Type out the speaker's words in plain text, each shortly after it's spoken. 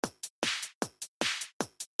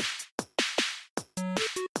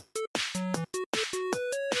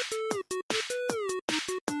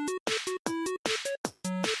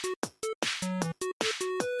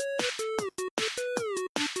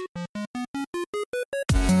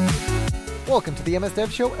Welcome to the MS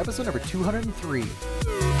Dev Show, episode number 203.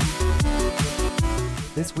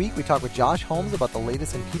 This week we talk with Josh Holmes about the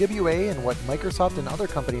latest in PWA and what Microsoft and other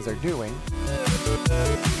companies are doing,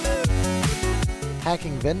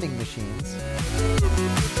 hacking vending machines,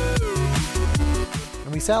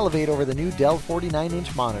 and we salivate over the new Dell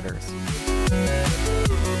 49-inch monitors.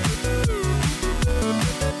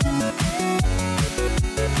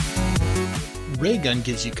 Raygun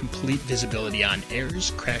gives you complete visibility on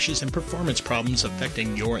errors, crashes, and performance problems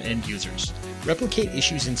affecting your end users. Replicate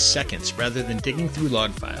issues in seconds rather than digging through log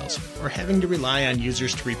files or having to rely on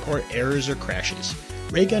users to report errors or crashes.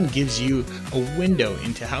 Raygun gives you a window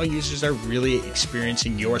into how users are really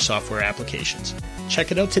experiencing your software applications.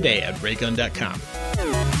 Check it out today at raygun.com.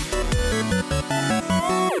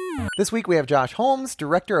 This week we have Josh Holmes,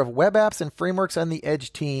 Director of Web Apps and Frameworks on the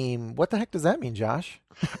Edge team. What the heck does that mean, Josh?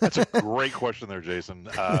 That's a great question there, Jason.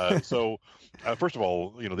 So first of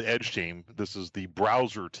all, the Edge team, this is the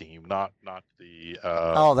browser team, not the...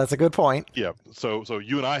 oh, that's a good point. Yeah. So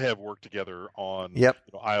you and I have worked together on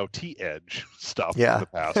IoT Edge stuff in the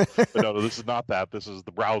past. But no, this is not that. This is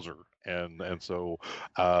the browser. And so...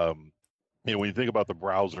 when you think about the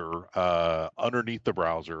browser, underneath the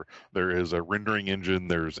browser, there is a rendering engine,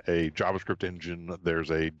 there's a JavaScript engine, there's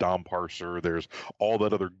a DOM parser, there's all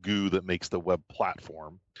that other goo that makes the web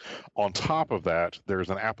platform. On top of that, there's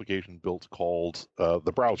an application built called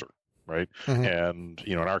the browser, right? Mm-hmm. And,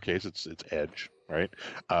 in our case, it's Edge, right?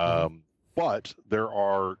 But there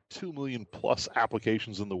are 2 million plus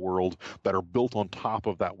applications in the world that are built on top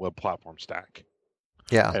of that web platform stack.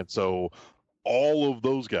 Yeah. And so all of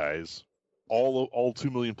those guys... All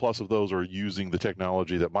 2 million plus of those are using the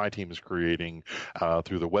technology that my team is creating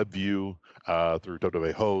through the WebView, through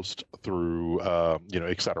WWA Host, through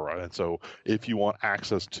et cetera. And so, if you want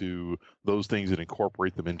access to those things and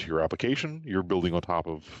incorporate them into your application, you're building on top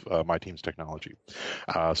of my team's technology.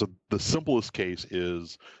 So the simplest case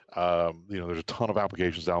is, there's a ton of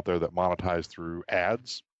applications out there that monetize through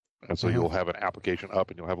ads, and so you'll have an application up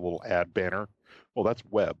and you'll have a little ad banner. Well, that's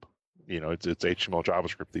web. It's HTML,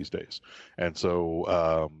 JavaScript these days. And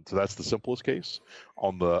so that's the simplest case.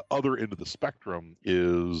 On the other end of the spectrum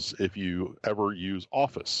is if you ever use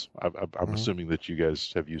Office. I'm assuming that you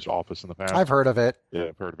guys have used Office in the past. I've heard of it. Yeah,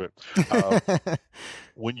 I've heard of it.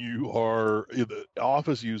 When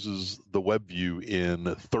Office uses the web view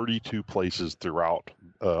in 32 places throughout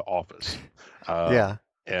Office.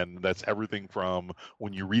 And that's everything from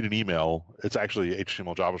when you read an email, it's actually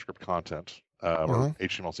HTML, JavaScript content. Or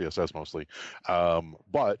HTML, CSS mostly,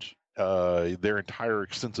 but their entire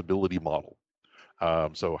extensibility model.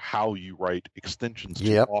 So how you write extensions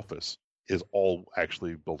to Office is all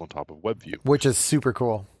actually built on top of WebView. Which is super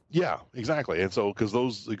cool. Yeah, exactly. And so, because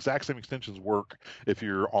those exact same extensions work if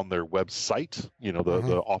you're on their website,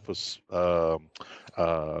 the Office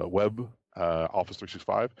web. Office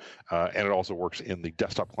 365, and it also works in the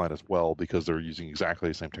desktop client as well because they're using exactly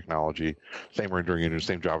the same technology, same rendering engine,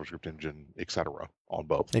 same JavaScript engine, etc. on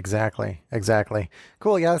both. Exactly.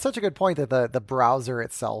 Cool. Yeah, that's such a good point that the browser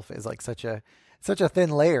itself is like such a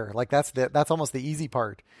thin layer. Like that's almost the easy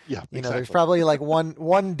part. Yeah, exactly. There's probably like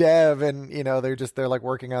one dev, and they're like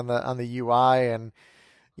working on the UI and.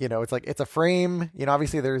 It's a frame,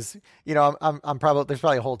 obviously there's, I'm probably, there's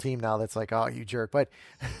probably a whole team now that's like, oh, you jerk. But,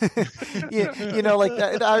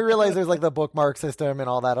 I realize there's like the bookmark system and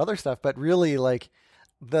all that other stuff, but really like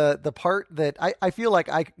the part that I feel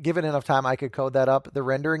like given enough time, I could code that up. The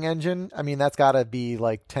rendering engine, I mean, that's gotta be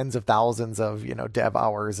like tens of thousands of, dev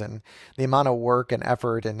hours, and the amount of work and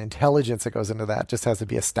effort and intelligence that goes into that just has to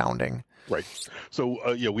be astounding. Right. So,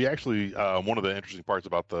 we actually, one of the interesting parts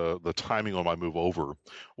about the timing on my move over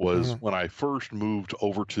was when I first moved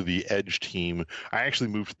over to the Edge team, I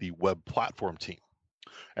actually moved to the web platform team.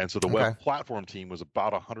 And so the web platform team was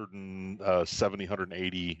about 170,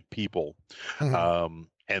 180 people.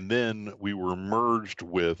 And then we were merged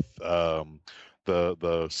with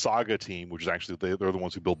the Saga team, which is actually they're the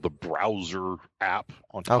ones who build the browser app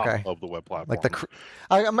on top of the web platform. Like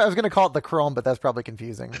I was going to call it the Chrome, but that's probably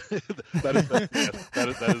confusing. that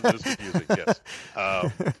is confusing. Yes.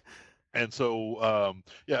 And so,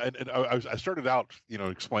 I started out,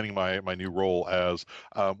 explaining my new role as,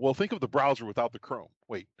 think of the browser without the Chrome.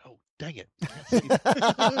 Wait, no, dang it.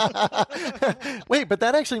 Wait, but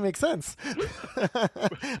that actually makes sense.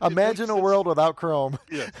 Imagine a world without Chrome.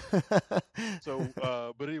 Yeah. So,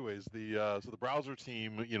 but anyways, the browser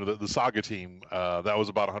team, the Saga team, that was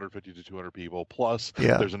about 150 to 200 people. Plus,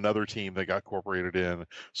 there's another team that got incorporated in.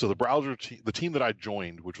 So the browser the team that I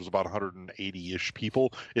joined, which was about 180-ish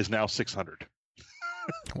people, is now 600.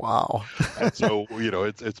 Wow. And so,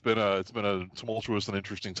 it's been a tumultuous and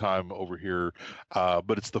interesting time over here,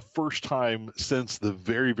 but it's the first time since the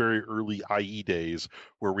very, very early IE days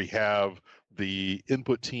where we have the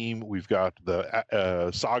input team, we've got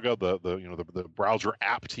the Saga, the browser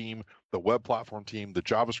app team, the web platform team, the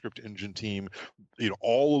JavaScript engine team.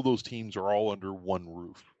 All of those teams are all under one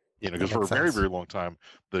roof. Because for a very, very long time,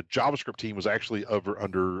 the JavaScript team was actually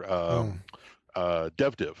under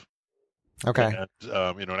DevDiv. Okay.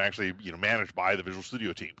 And actually, managed by the Visual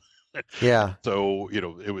Studio team. Yeah. So,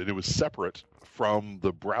 it was separate from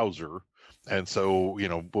the browser. And so,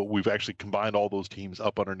 but we've actually combined all those teams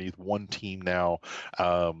up underneath one team now.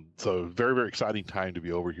 So very, very exciting time to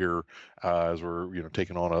be over here as we're,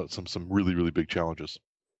 taking on some really, really big challenges.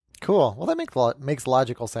 Cool. Well, that makes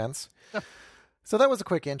logical sense. So that was a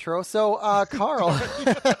quick intro. So, Carl,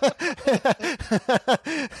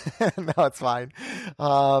 no, it's fine.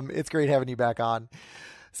 It's great having you back on.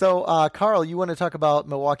 So, Carl, you want to talk about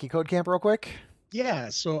Milwaukee Code Camp real quick? Yeah.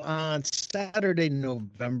 So on Saturday,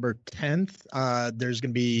 November 10th, there's going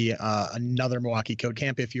to be another Milwaukee Code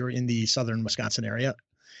Camp if you're in the southern Wisconsin area.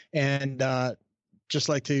 And just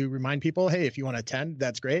like to remind people, hey, if you want to attend,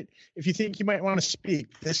 that's great. If you think you might want to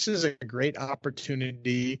speak, this is a great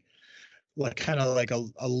opportunity, kind of like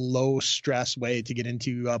a low stress way to get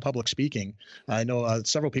into public speaking. I know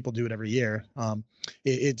several people do it every year.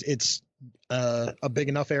 It's a big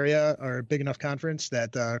enough area or a big enough conference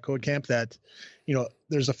that Code Camp that,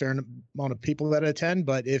 there's a fair amount of people that attend.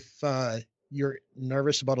 But if you're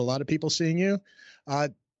nervous about a lot of people seeing you,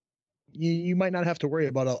 you might not have to worry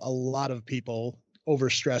about a lot of people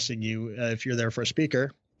overstressing you if you're there for a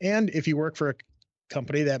speaker. And if you work for a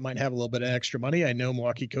company that might have a little bit of extra money, I know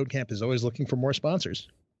Milwaukee Code Camp is always looking for more sponsors.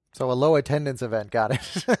 So a low attendance event, got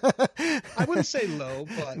it. I wouldn't say low,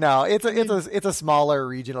 but no, it's a smaller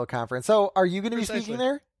regional conference. So are you going to be speaking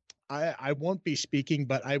there? I won't be speaking,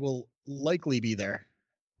 but I will likely be there.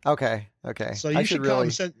 Okay. So you should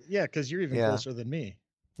really come. Yeah, because you're even closer than me.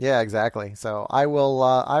 Yeah, exactly. So I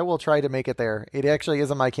will try to make it there. It actually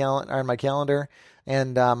is on my calendar,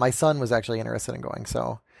 and my son was actually interested in going.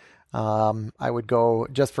 So I would go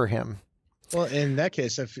just for him. Well, in that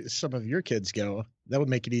case, if some of your kids go, that would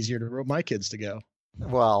make it easier to rope my kids to go.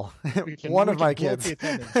 Well, one of my kids.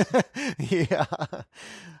 Yeah.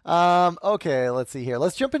 Okay, let's see here.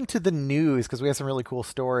 Let's jump into the news because we have some really cool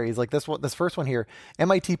stories. Like this first one here.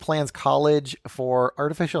 MIT plans college for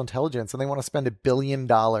artificial intelligence, and they want to spend $1 billion.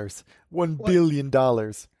 $1 billion.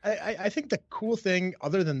 I think the cool thing,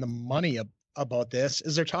 other than the money about this,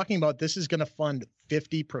 is they're talking about this is going to fund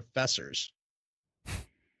 50 professors.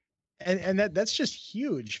 And that's just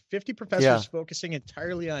huge. 50 professors focusing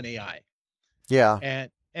entirely on AI. Yeah.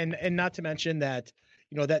 And not to mention that,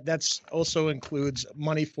 that's also includes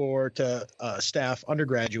money to staff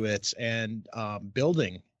undergraduates and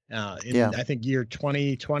building. I think year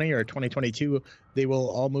 2020 or 2022, they will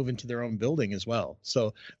all move into their own building as well.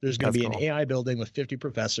 So there's going to be an AI building with 50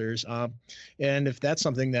 professors. And if that's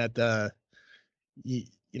something that,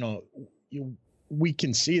 we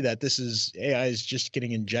can see that AI is just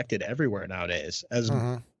getting injected everywhere nowadays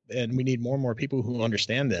and we need more and more people who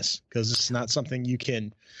understand this, because it's not something you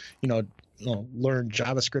can, learn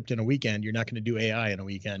JavaScript in a weekend. You're not going to do AI in a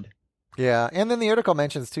weekend. Yeah. And then the article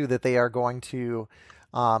mentions too, that they are going to,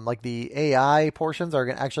 like the AI portions are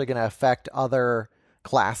actually going to affect other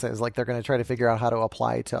classes. Like they're going to try to figure out how to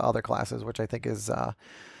apply to other classes, which I think is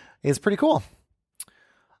pretty cool.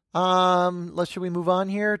 Should we move on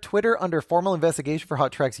here? Twitter under formal investigation for how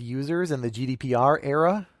it tracks users in the GDPR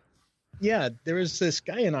era. Yeah, there was this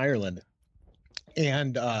guy in Ireland,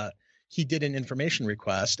 and he did an information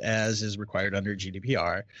request, as is required under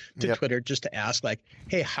GDPR, to Twitter just to ask, like,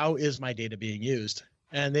 hey, how is my data being used?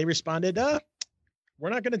 And they responded, we're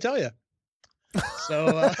not going to tell you.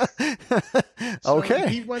 So, okay.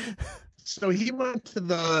 He went to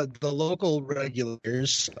the local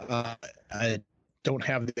regulators. I don't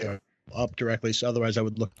have the up directly, so otherwise I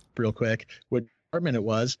would look real quick what department it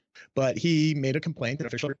was. But he made an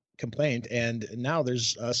official complaint, and now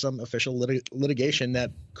there's some official litigation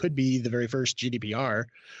that could be the very first GDPR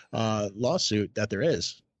lawsuit that there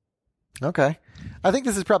is. Okay. I think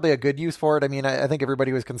this is probably a good use for it. I mean, I think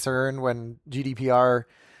everybody was concerned when GDPR,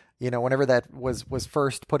 whenever that was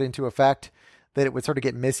first put into effect, that it would sort of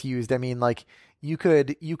get misused. I mean, like you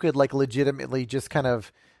could like legitimately just kind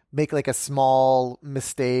of make like a small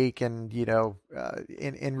mistake and,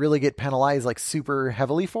 and really get penalized like super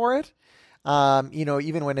heavily for it.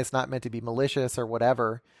 Even when it's not meant to be malicious or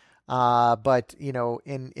whatever. But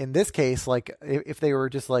in this case, like if they were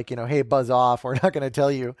just like, hey, buzz off, we're not going to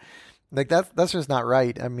tell you, Like that's just not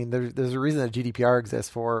right. I mean, there's a reason that GDPR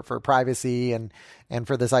exists for privacy and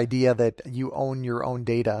for this idea that you own your own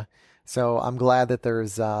data. So I'm glad that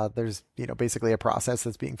there's basically a process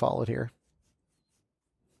that's being followed here.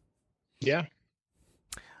 Yeah.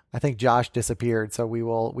 I think Josh disappeared, so we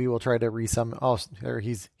will try to resummon. Oh, there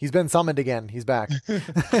he's been summoned again. He's back.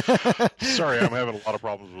 Sorry, I'm having a lot of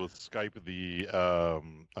problems with Skype, the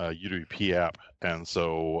UWP app, and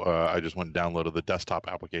so I just went and downloaded the desktop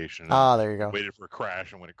application. Ah, there you go. Waited for a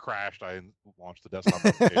crash, and when it crashed, I launched the desktop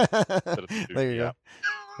application. There you go.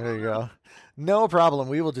 There you go. No problem.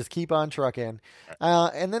 We will just keep on trucking.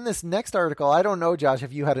 And then this next article, I don't know, Josh,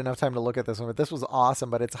 if you had enough time to look at this one, but this was awesome.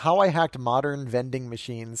 But it's how I hacked modern vending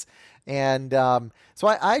machines. And so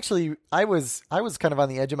I was kind of on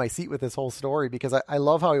the edge of my seat with this whole story because I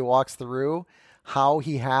love how he walks through how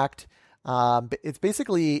he hacked. It's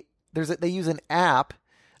basically they use an app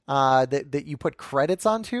that you put credits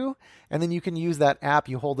onto, and then you can use that app.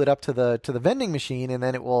 You hold it up to the vending machine, and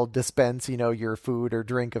then it will dispense, your food or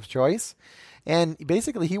drink of choice. And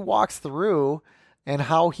basically, he walks through and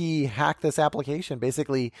how he hacked this application.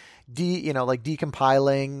 Basically,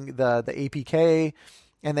 decompiling the APK,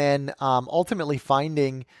 and then ultimately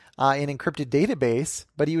finding an encrypted database.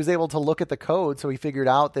 But he was able to look at the code, so he figured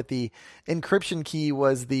out that the encryption key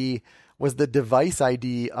was the device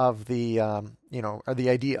ID of the or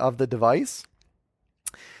the ID of the device.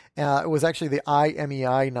 It was actually the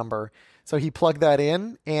IMEI number. So he plugged that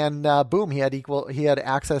in, and boom, he had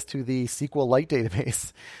access to the SQLite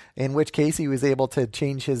database. In which case, he was able to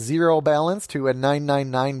change his 0 balance to a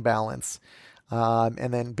 999 balance,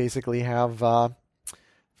 and then basically have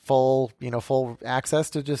full access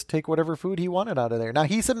to just take whatever food he wanted out of there. Now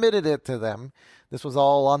he submitted it to them. This was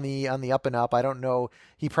all on the up and up. I don't know.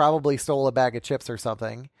 He probably stole a bag of chips or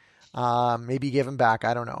something. Maybe give them back.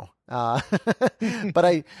 I don't know.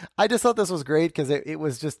 But I just thought this was great because it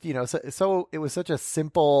was just, so it was such a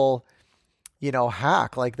simple,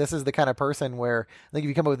 hack. Like, this is the kind of person where I think if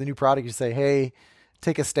you come up with a new product, you say, hey,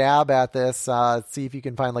 take a stab at this, see if you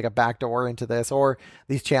can find like a backdoor into this, or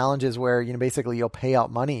these challenges where, basically you'll pay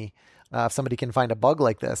out money if somebody can find a bug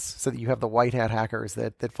like this, so that you have the white hat hackers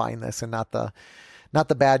that find this and not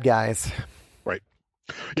the bad guys. Right.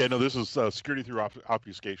 Yeah, no, this is security through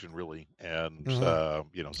obfuscation, really, and so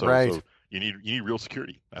you need real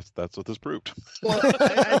security. That's what this proved. Well,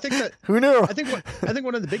 I think that who knew? I think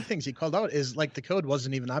one of the big things he called out is like the code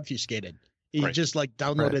wasn't even obfuscated. He just like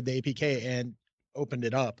downloaded the APK and opened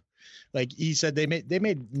it up. Like he said, they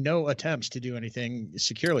made no attempts to do anything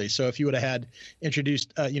securely. So if you would have had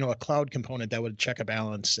introduced a cloud component that would check a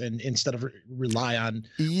balance and instead of rely on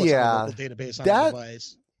what's on the local database on the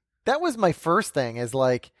device. That was my first thing, is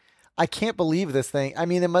like, I can't believe this thing. I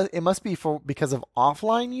mean, it must be because of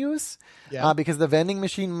offline use, because the vending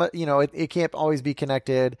machine, it can't always be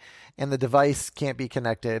connected, and the device can't be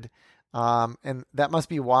connected. And that must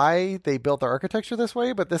be why they built their architecture this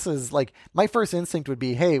way. But this is like, my first instinct would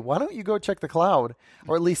be, hey, why don't you go check the cloud,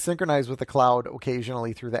 or at least synchronize with the cloud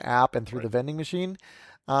occasionally through the app and through the vending machine.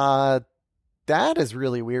 That is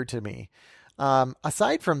really weird to me.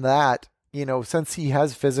 Aside from that, since he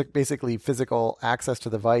has basically physical access to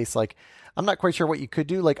the device, like, I'm not quite sure what you could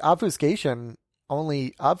do. Like, obfuscation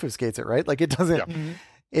only obfuscates it, right? Like, it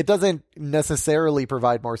doesn't necessarily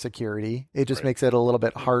provide more security. It just makes it a little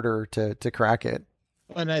bit harder to crack it.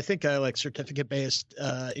 And I think like certificate-based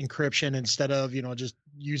encryption instead of, just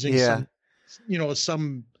using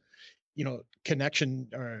some connection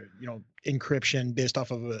or, encryption based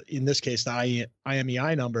off of, in this case, the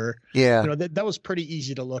IMEI number. Yeah. That was pretty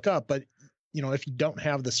easy to look up. But, if you don't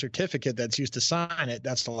have the certificate that's used to sign it,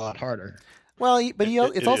 that's a lot harder. Well,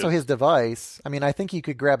 it's also his device. I mean, I think you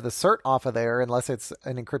could grab the cert off of there unless it's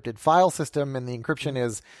an encrypted file system and the encryption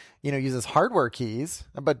is, uses hardware keys.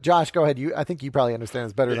 But Josh, go ahead. I think you probably understand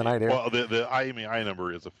this better than I do. Well, the IMEI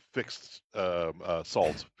number is a fixed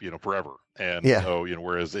salt, forever. And so,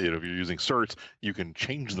 whereas, if you're using certs, you can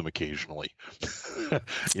change them occasionally.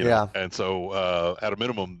 And so at a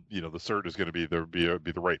minimum, the cert is going to be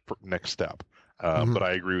the right next step. But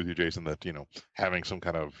I agree with you, Jason, that, having some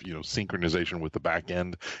kind of, synchronization with the back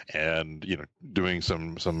end and, doing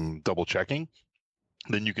some double checking,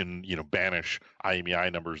 then you can, banish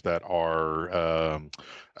IMEI numbers that are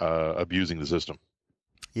abusing the system.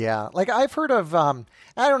 Yeah. Like, I've heard of, I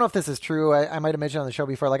don't know if this is true. I might have mentioned on the show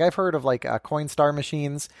before, like, I've heard of like Coinstar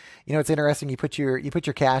machines. It's interesting. You put your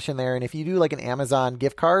cash in there, and if you do like an Amazon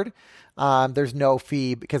gift card, there's no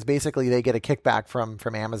fee because basically they get a kickback from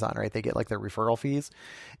Amazon, right? They get like their referral fees.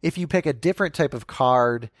 If you pick a different type of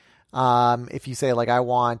card, if you say like, I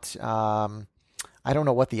want I don't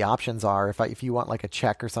know what the options are. If you want like a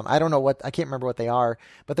check or something, I don't know what, I can't remember what they are,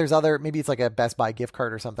 but there's other, maybe it's like a Best Buy gift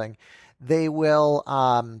card or something. They will,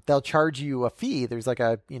 they'll charge you a fee. There's like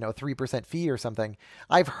a, 3% fee or something.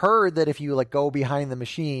 I've heard that if you like go behind the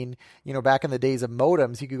machine, back in the days of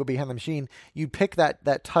modems, you could go behind the machine, you'd pick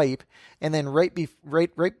that type, and then right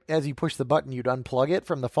as you push the button, you'd unplug it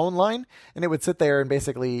from the phone line, and it would sit there and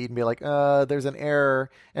basically be like, there's an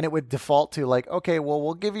error, and it would default to like, okay, well,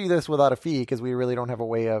 we'll give you this without a fee because we really don't have a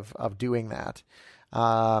way of doing that.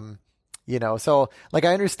 So like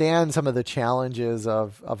I understand some of the challenges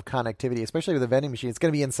of connectivity, especially with a vending machine. It's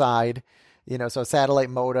going to be inside, so satellite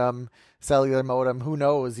modem, cellular modem, who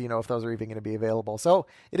knows, if those are even going to be available. So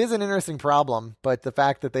it is an interesting problem, but the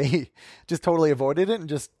fact that they just totally avoided it and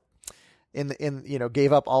just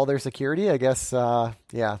gave up all their security, I guess, it'll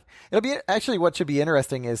be actually what should be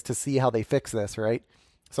interesting is to see how they fix this, right?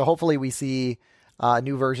 So hopefully we see a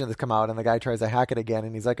new version that's come out and the guy tries to hack it again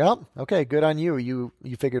and he's like, oh, okay, good on you. You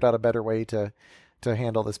figured out a better way to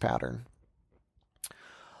handle this pattern.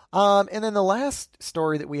 And then the last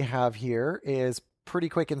story that we have here is pretty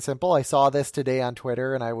quick and simple. I saw this today on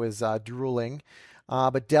Twitter and I was drooling.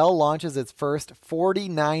 But Dell launches its first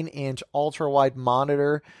 49-inch ultra-wide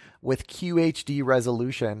monitor with QHD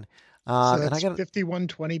resolution. So that's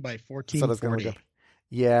 5120 by 1440.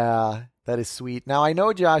 Yeah, that is sweet. Now, I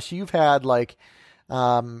know, Josh, you've had like,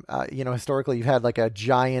 historically you've had like a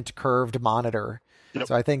giant curved monitor. Yep.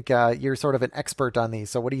 So I think you're sort of an expert on these.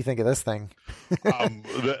 So what do you think of this thing?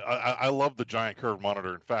 I love the giant curved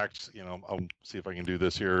monitor. In fact, I'll see if I can do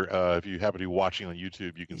this here. If you happen to be watching on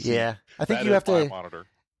YouTube, you can see. Yeah, I think you have to. Monitor.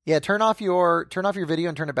 Yeah, turn off your video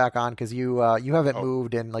and turn it back on because you haven't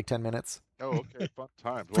moved in like 10 minutes. Oh, okay, fun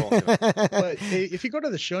times. Well, but if you go to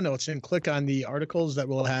the show notes and click on the articles that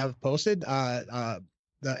we'll have posted, the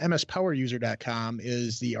mspoweruser.com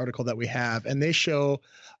is the article that we have, and they show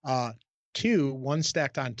one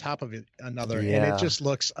stacked on top of another, and it just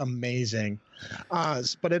looks amazing.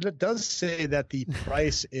 But it does say that the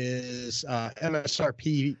price is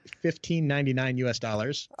MSRP $1,599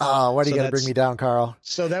 US. Oh, why do you got to bring me down, Carl?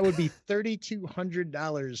 So that would be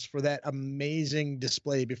 $3,200 for that amazing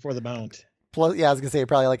display before the mount. Plus, I was gonna say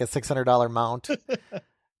probably like a $600 mount.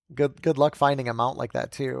 Good luck finding a mount like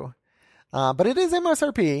that too. But it is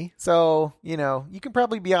MSRP, so you can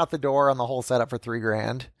probably be out the door on the whole setup for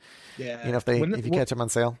 $3,000. Yeah, if you catch them on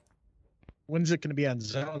sale. When's it going to be on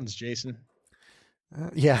Zones, Jason?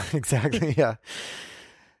 Yeah, exactly. Yeah.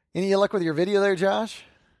 Any luck with your video there, Josh?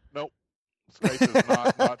 Nope. Skype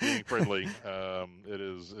is not being friendly. It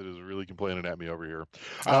is really complaining at me over here.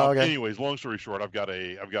 Okay. Anyways, long story short, I've got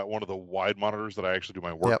one of the wide monitors that I actually do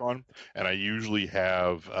my work on, and I usually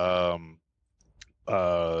have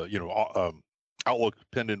Outlook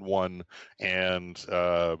pinned in one and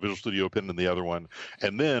Visual Studio pinned in the other one,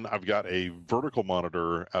 and then I've got a vertical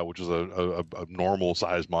monitor, which is a normal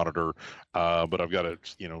size monitor, but I've got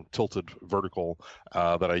it tilted vertical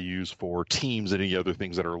that I use for Teams and any other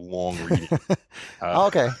things that are long reading.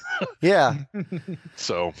 Okay, yeah.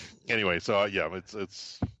 So anyway, it's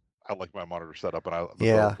I like my monitor setup, and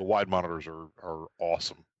the wide monitors are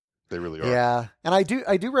awesome. They really are. Yeah, and I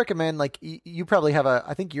do recommend, like, you probably have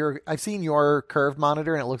I've seen your curved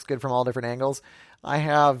monitor and it looks good from all different angles. I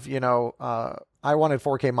have, I wanted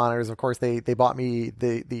 4K monitors. Of course, they bought me,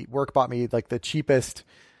 the work bought me like the cheapest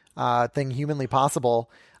thing humanly possible.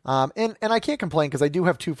 And I can't complain because I do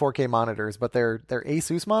have two 4K monitors, but they're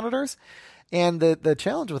Asus monitors. And the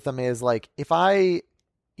challenge with them is like, if I,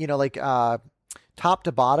 top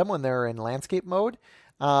to bottom when they're in landscape mode,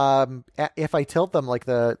 if I tilt them, like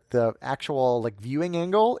the actual like viewing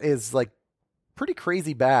angle is like pretty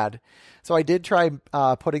crazy bad. So I did try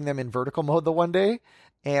putting them in vertical mode the one day,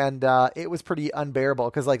 and it was pretty unbearable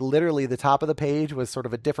because like literally the top of the page was sort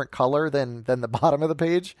of a different color than the bottom of the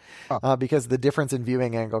page because the difference in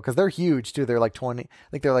viewing angle, because they're huge too. They're like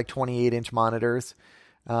 28-inch monitors.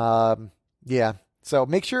 So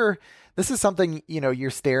make sure this is something,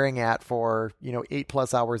 you're staring at for,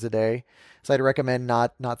 8+ hours a day. So I'd recommend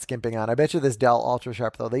not skimping on. I bet you this Dell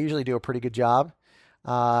UltraSharp, though, they usually do a pretty good job.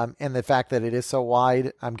 And the fact that it is so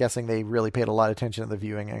wide, I'm guessing they really paid a lot of attention to the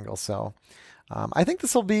viewing angle. So I think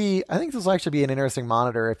this will actually be an interesting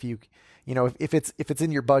monitor if if it's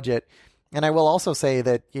in your budget. And I will also say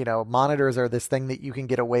that, monitors are this thing that you can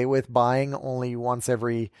get away with buying only once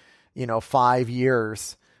every, 5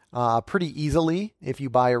 years. Pretty easily if you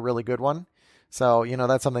buy a really good one. So,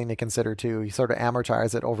 that's something to consider too. You sort of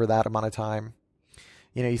amortize it over that amount of time.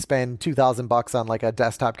 You spend $2,000 on like a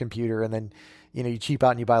desktop computer, and then, you cheap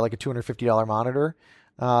out and you buy like a $250 monitor.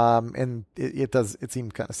 And it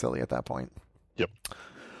seemed kind of silly at that point. Yep.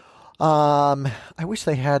 I wish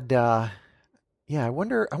they had. Yeah, I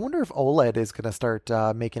wonder. I wonder if OLED is going to start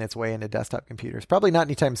making its way into desktop computers. Probably not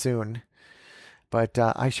anytime soon, but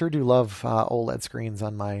I sure do love OLED screens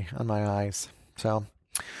on my eyes. So,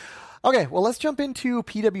 okay, well, let's jump into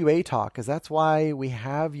PWA talk because that's why we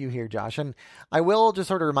have you here, Josh. And I will just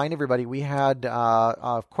sort of remind everybody we had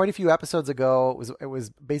quite a few episodes ago. It was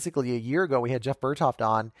basically a year ago. We had Jeff Berthoft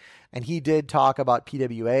on, and he did talk about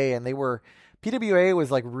PWA, and PWA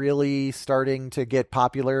was like really starting to get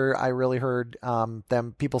popular. I really heard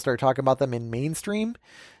people start talking about them in mainstream.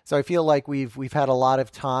 So I feel like we've had a lot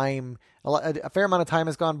of time, a fair amount of time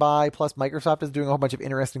has gone by. Plus, Microsoft is doing a whole bunch of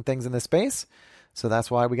interesting things in this space. So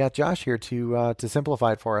that's why we got Josh here to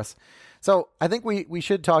simplify it for us. So I think we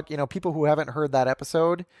should talk. People who haven't heard that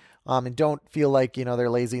episode and don't feel like they're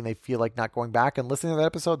lazy and they feel like not going back and listening to that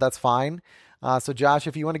episode, that's fine. So Josh,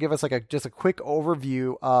 if you want to give us like just a quick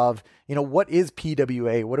overview of, what is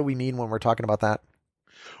PWA? What do we mean when we're talking about that?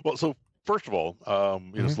 Well, so first of all, so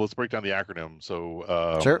let's break down the acronym.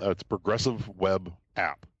 So Sure. It's Progressive Web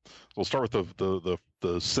App. So we'll start with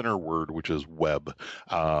the center word, which is web.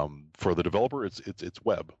 For the developer, it's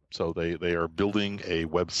web. So they are building a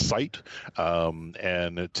website,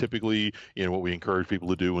 and typically, what we encourage people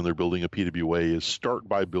to do when they're building a PWA is start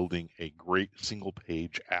by building a great single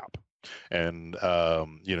page app. And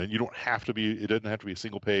you don't have to be. It doesn't have to be a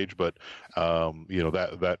single page, but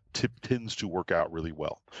that tip tends to work out really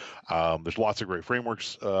well. There's lots of great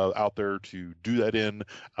frameworks out there to do that in.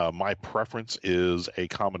 My preference is a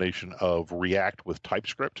combination of React with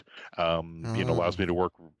TypeScript. Allows me to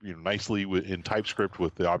work nicely in TypeScript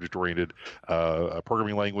with the object-oriented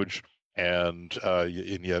programming language. And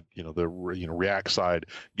yet, the React side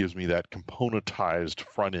gives me that componentized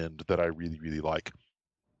front end that I really, really like.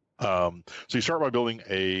 So you start by building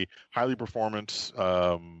a highly performant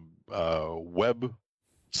web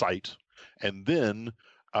site, and then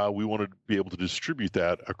we want to be able to distribute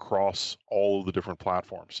that across all of the different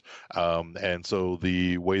platforms. And so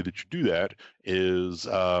the way that you do that is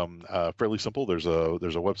fairly simple. There's a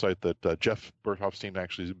website that Jeff Berthoft's team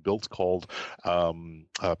actually built called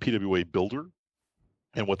PWA Builder.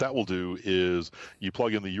 And what that will do is you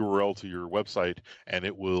plug in the URL to your website, and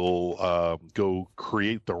it will go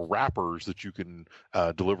create the wrappers that you can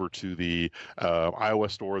deliver to the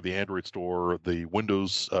iOS store, the Android store, the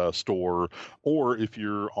Windows store, or if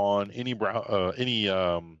you're on any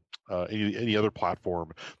other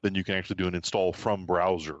platform, then you can actually do an install from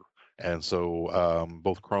browser. And so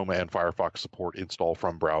both Chrome and Firefox support install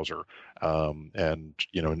from browser, and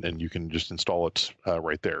you can just install it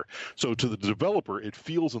right there. So to the developer, it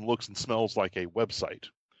feels and looks and smells like a website,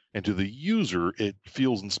 and to the user, it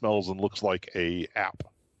feels and smells and looks like a app.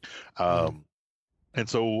 And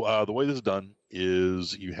so the way this is done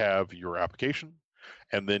is you have your application,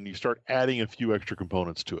 and then you start adding a few extra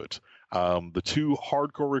components to it. The two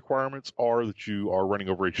hardcore requirements are that you are running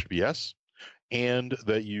over HTTPS, and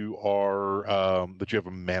that you have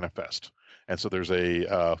a manifest. And so there's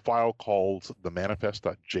a file called the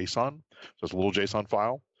manifest.json. So it's a little JSON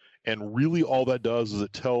file. And really all that does is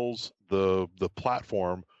it tells the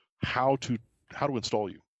platform how to install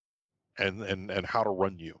you and how to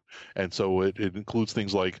run you. And so it includes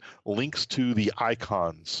things like links to the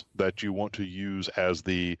icons that you want to use as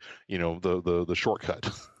the shortcut.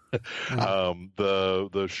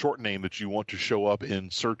 The short name that you want to show up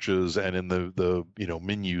in searches and in the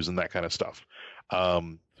menus and that kind of stuff.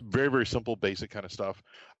 Very, very simple, basic kind of stuff.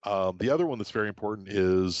 The other one that's very important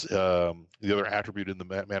is the other attribute in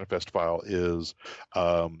the manifest file is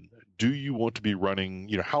do you want to be running,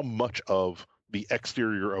 how much of the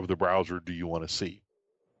exterior of the browser do you want to see?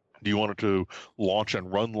 Do you want it to launch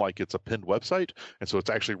and run like it's a pinned website, and so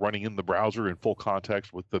it's actually running in the browser in full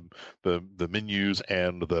context with the menus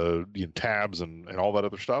and the tabs and all that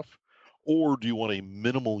other stuff? Or do you want a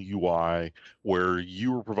minimal UI where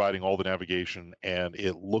you are providing all the navigation and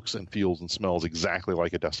it looks and feels and smells exactly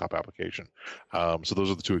like a desktop application? So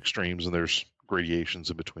those are the two extremes, and there's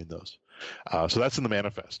gradations in between those. So that's in the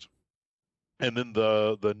manifest. And then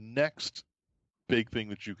the next big thing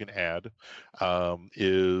that you can add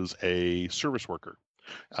is a service worker.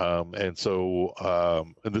 And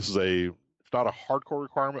this is it's not a hardcore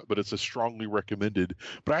requirement, but it's a strongly recommended.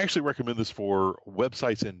 But I actually recommend this for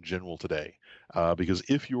websites in general today, because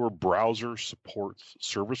if your browser supports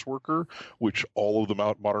service worker, which all of the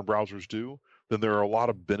modern browsers do, then there are a lot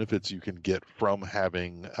of benefits you can get from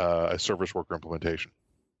having a service worker implementation.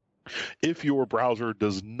 If your browser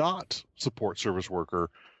does not support service worker,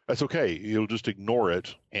 that's okay. You'll just ignore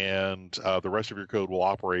it, and the rest of your code will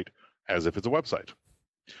operate as if it's a website.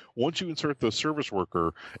 Once you insert the service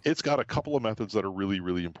worker, it's got a couple of methods that are really,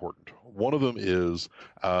 really important. One of them is,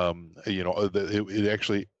 it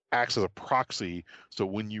actually acts as a proxy. So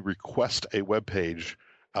when you request a web page,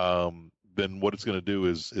 then what it's going to do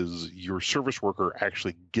is your service worker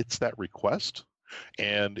actually gets that request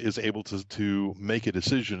and is able to make a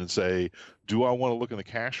decision and say, do I want to look in the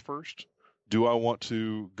cache first? Do I want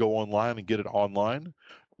to go online and get it online?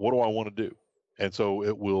 What do I want to do? And so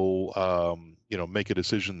it will, make a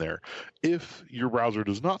decision there. If your browser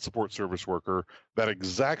does not support Service Worker, that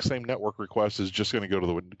exact same network request is just going to go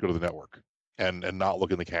to the network and not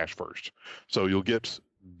look in the cache first. So you'll get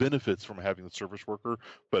benefits from having the Service Worker,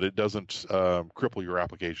 but it doesn't cripple your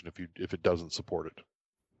application if it doesn't support it.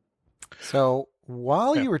 So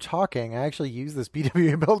while you were talking, I actually used this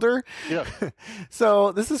PWA builder. Yeah.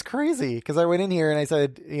 So this is crazy because I went in here and I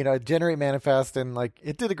said, generate manifest, and like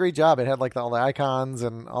it did a great job. It had like all the icons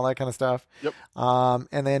and all that kind of stuff. Yep.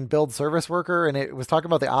 And then build service worker, and it was talking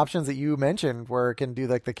about the options that you mentioned where it can do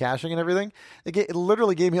like the caching and everything. It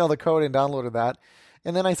literally gave me all the code and downloaded that.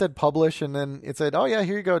 And then I said publish, and then it said, oh yeah,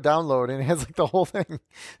 here you go, download, and it has like the whole thing.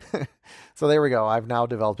 So there we go. I've now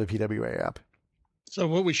developed a PWA app. So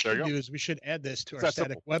what we should do is we should add this to our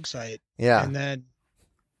static website. Yeah. And then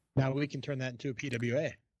now we can turn that into a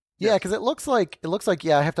PWA. Yeah, because it looks like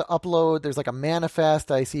I have to upload. There's like a manifest.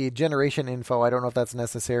 I see generation info. I don't know if that's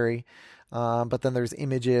necessary. But then there's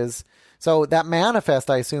images. So that manifest,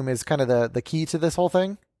 I assume, is kind of the key to this whole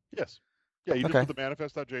thing. Yes. Yeah, you just put the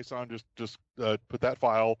manifest.json. Just put that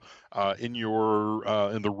file in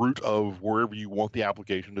the root of wherever you want the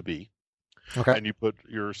application to be. Okay. And you put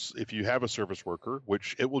if you have a service worker,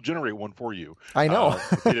 which it will generate one for you. I know.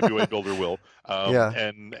 The PWA builder will. Yeah.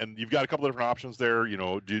 And you've got a couple of different options there.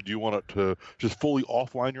 Do you want it to just fully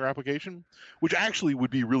offline your application, which actually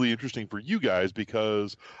would be really interesting for you guys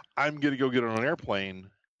because I'm going to go get on an airplane.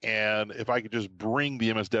 And if I could just bring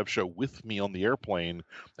the MS Dev Show with me on the airplane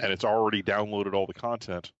and it's already downloaded all the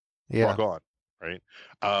content, rock on, right?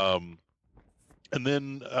 And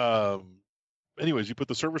then anyways, you put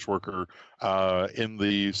the service worker in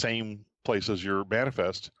the same place as your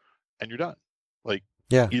manifest, and you're done. Like,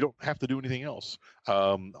 you don't have to do anything else.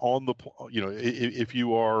 If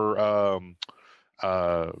you are,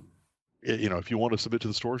 if you want to submit to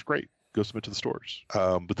the stores, great, go submit to the stores.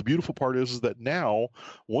 But the beautiful part is that now,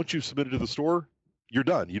 once you've submitted to the store, you're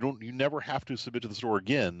done. You never have to submit to the store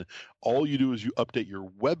again. All you do is you update your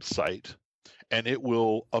website, and it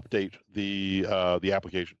will update the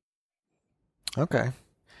application. Okay.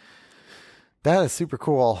 That is super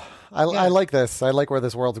cool. I like this. I like where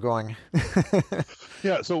this world's going.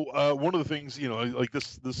 Yeah. So one of the things, like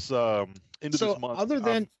this end of this month. Other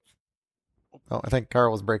than, I think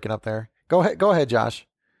Carl was breaking up there. Go ahead, Josh.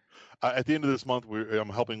 At the end of this month, I'm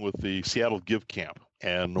helping with the Seattle Give Camp,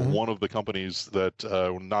 and one of the companies that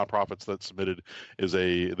nonprofits that submitted is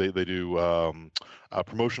they do a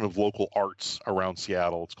promotion of local arts around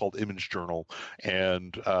Seattle. It's called Image Journal,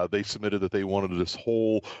 and they submitted that they wanted this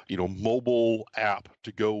whole mobile app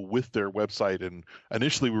to go with their website. And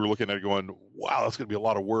initially, we were looking at it going, "Wow, that's going to be a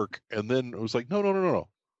lot of work," and then it was like, "No,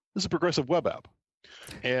 this is a progressive web app."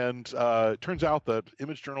 And it turns out that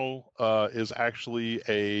Image Journal is actually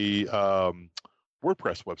a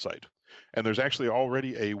WordPress website. And there's actually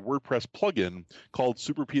already a WordPress plugin called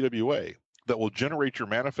Super PWA that will generate your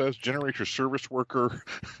manifest, generate your service worker.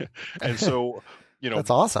 And so, that's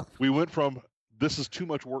awesome. We went from this is too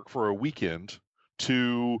much work for a weekend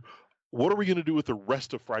to what are we going to do with the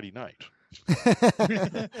rest of Friday night?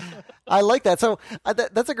 I like that. So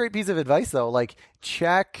that's a great piece of advice, though. Like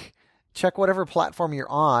check whatever platform you're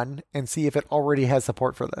on and see if it already has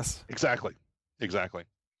support for this. Exactly.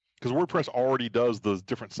 Because WordPress already does the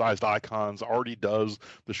different sized icons, already does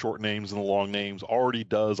the short names and the long names, already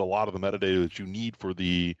does a lot of the metadata that you need for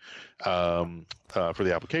the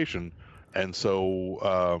application. And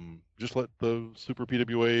so just let the Super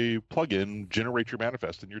PWA plugin generate your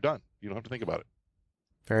manifest and you're done. You don't have to think about it.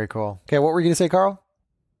 Very cool. Okay, what were you going to say, Carl?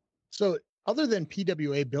 So other than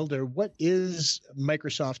PWA Builder, what is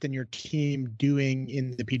Microsoft and your team doing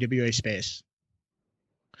in the PWA space?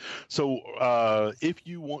 So if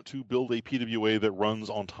you want to build a PWA that runs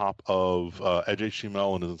on top of Edge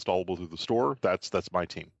HTML and is installable through the store, that's my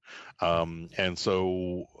team. And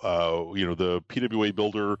so, the PWA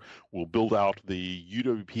builder will build out the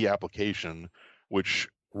UWP application, which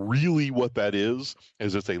really what that is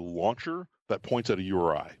it's a launcher that points at a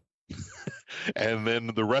URI. And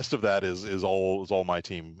then the rest of that is all my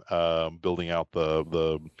team building out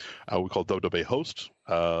the we call WWA host,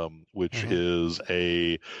 which is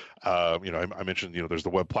a I mentioned there's the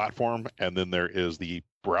web platform and then there is the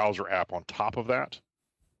browser app on top of that,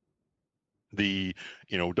 The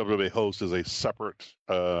WWA Host is a separate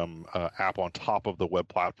app on top of the web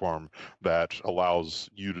platform that allows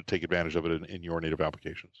you to take advantage of it in your native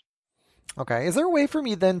applications. Okay. Is there a way for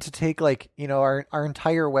me then to take our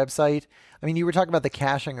entire website? I mean, you were talking about the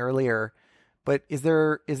caching earlier, but is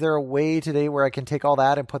there a way today where I can take all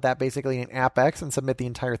that and put that basically in AppX and submit the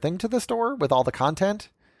entire thing to the store with all the content?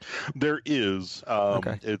 There is.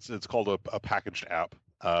 Okay. It's called a packaged app.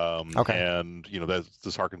 Okay. And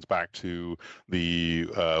this harkens back to the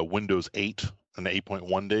Windows 8 and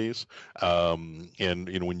 8.1 days,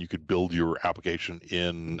 and when you could build your application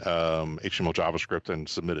in HTML, JavaScript, and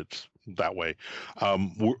submit it that way.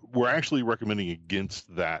 We're actually recommending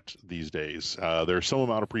against that these days. There's some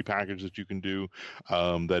amount of prepackaged that you can do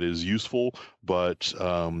that is useful, but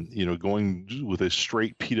going with a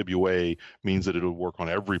straight PWA means that it'll work on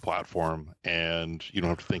every platform, and you don't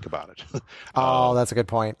have to think about it. Oh, that's a good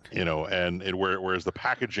point. And whereas the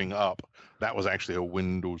packaging up, that was actually a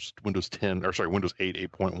Windows 8,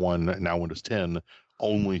 8.1, now Windows 10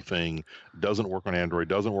 only thing. Doesn't work on Android,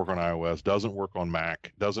 doesn't work on iOS, doesn't work on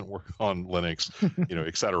Mac, doesn't work on Linux,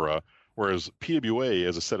 etc. Whereas PWA,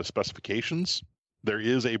 as a set of specifications, there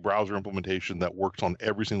is a browser implementation that works on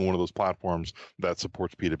every single one of those platforms that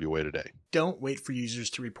supports PWA today. Don't wait for users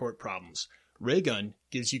to report problems. Raygun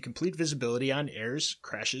gives you complete visibility on errors,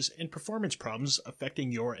 crashes, and performance problems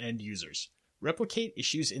affecting your end users. Replicate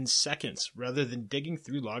issues in seconds rather than digging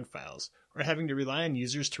through log files or having to rely on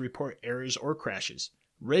users to report errors or crashes.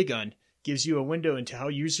 Raygun gives you a window into how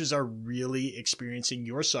users are really experiencing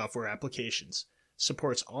your software applications,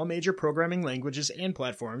 supports all major programming languages and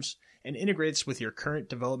platforms, and integrates with your current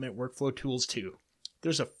development workflow tools too.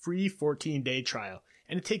 There's a free 14-day trial,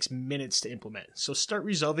 and it takes minutes to implement, so start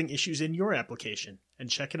resolving issues in your application and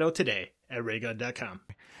check it out today at raygun.com.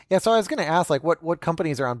 Yeah, so I was going to ask, what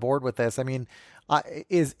companies are on board with this? I mean,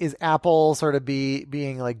 is Apple sort of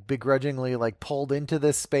being like begrudgingly like pulled into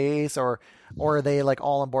this space, or are they like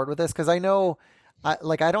all on board with this? Because I know,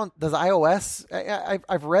 does iOS?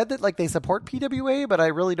 I've read that like they support PWA, but I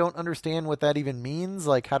really don't understand what that even means.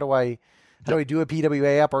 Like, how do I do a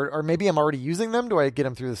PWA app, or maybe I'm already using them? Do I get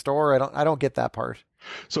them through the store? I don't get that part.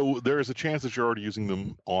 So there is a chance that you're already using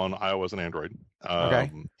them on iOS and Android.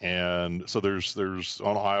 Okay. And so there's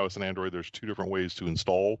on iOS and Android, there's two different ways to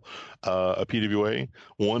install a PWA.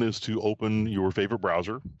 One is to open your favorite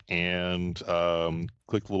browser and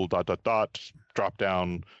click the little ... drop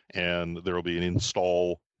down, and there will be an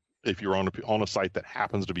install if you're on a site that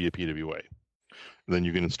happens to be a PWA. Then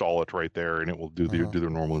you can install it right there, and it will do their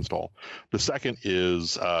normal install. The second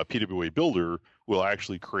is PWA Builder will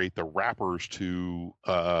actually create the wrappers to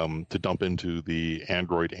dump into the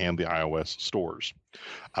Android and the iOS stores.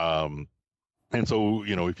 And so,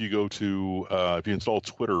 if you go to if you install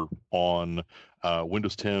Twitter on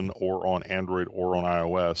Windows 10 or on Android or on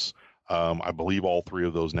iOS, I believe all three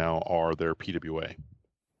of those now are their PWA.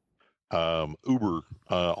 Uber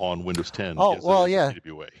on Windows 10 is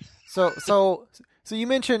PWA. So you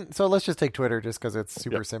mentioned, so let's just take Twitter just because it's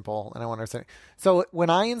super simple and I want to understand. So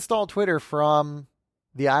when I install Twitter from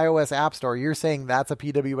the iOS App Store, you're saying that's a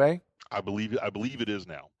PWA? I believe it is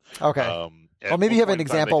now. Okay. Well, maybe you have an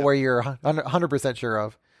example where you're 100% sure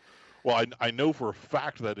of. Well, I know for a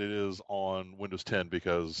fact that it is on Windows 10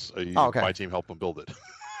 because my team helped them build it.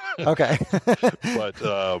 Okay. But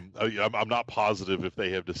I'm not positive if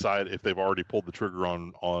they've already pulled the trigger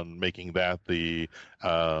on making that the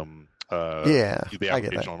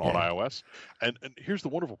application on iOS. And here's the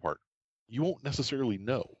wonderful part: you won't necessarily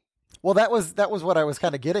know. Well, that was what I was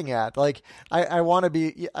kind of getting at. Like, I want to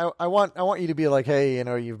be, I want you to be like, hey,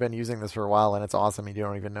 you've been using this for a while and it's awesome. You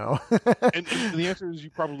don't even know. and the answer is you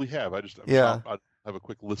probably have. I have a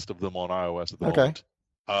quick list of them on iOS at the moment.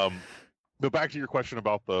 But back to your question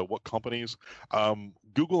about what companies,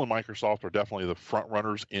 Google and Microsoft are definitely the front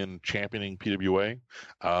runners in championing PWA.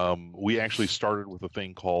 We actually started with a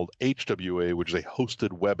thing called HWA, which is a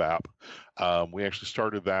hosted web app. We actually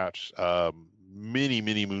started that many,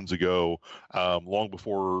 many moons ago, long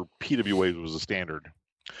before PWA was a standard.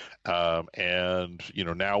 And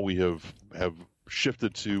now we have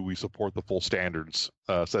shifted to, we support the full standards,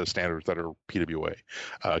 set of standards that are PWA.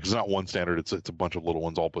 Because it's not one standard, it's a bunch of little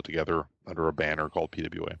ones all put together under a banner called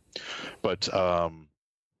PWA. But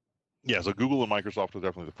so Google and Microsoft are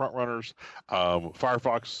definitely the front runners.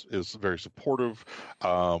 Firefox is very supportive,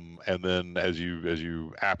 and then as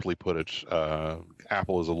you aptly put it,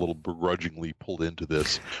 Apple is a little begrudgingly pulled into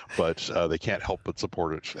this, but they can't help but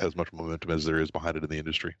support it as much momentum as there is behind it in the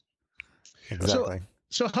industry. Exactly.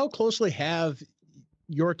 So how closely have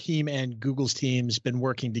your team and Google's team's been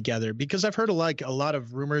working together? Because I've heard a lot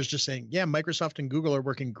of rumors just saying, yeah, Microsoft and Google are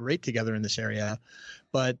working great together in this area,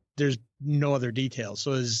 but there's no other details.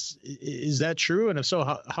 So is that true? And if so,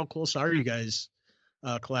 how close are you guys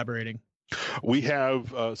collaborating? We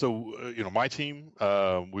have my team.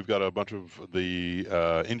 We've got a bunch of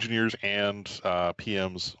the engineers and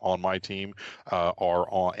PMs on my team are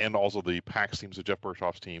on, and also the PAX teams, the Jeff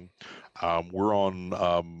Bershoff's team. We're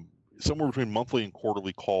on somewhere between monthly and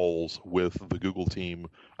quarterly calls with the Google team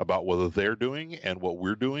about whether they're doing and what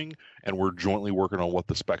we're doing, and we're jointly working on what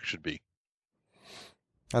the spec should be.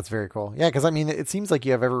 That's very cool. Yeah, because I mean, it seems like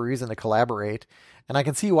you have every reason to collaborate, and I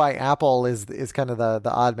can see why Apple is kind of the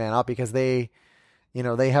odd man out, because they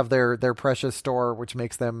have their precious store, which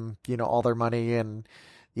makes them all their money, and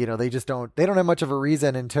they don't have much of a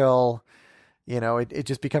reason until it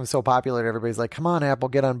just becomes so popular. Everybody's like, come on, Apple,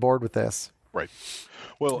 get on board with this. Right.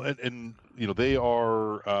 Well, and they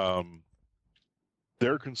are.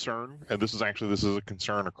 Their concern, and this is a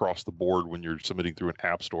concern across the board when you're submitting through an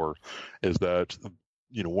app store, is that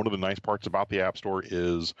one of the nice parts about the App Store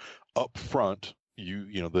is up front,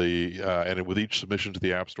 and with each submission to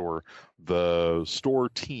the App Store, the store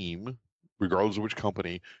team, regardless of which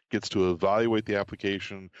company, gets to evaluate the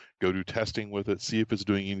application, go do testing with it, see if it's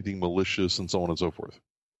doing anything malicious, and so on and so forth.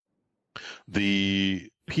 The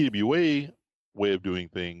PWA way of doing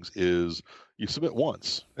things is you submit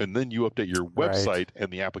once, and then you update your website, right,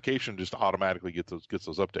 and the application just automatically gets those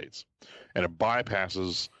updates, and it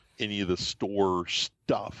bypasses any of the store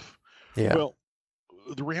stuff. Yeah. Well,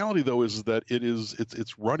 the reality though is that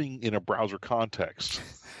it's running in a browser context.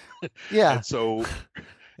 Yeah. And so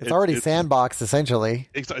it's already sandboxed essentially.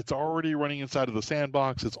 It's already running inside of the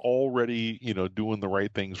sandbox. It's already doing the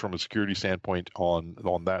right things from a security standpoint on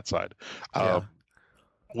that side. Yeah.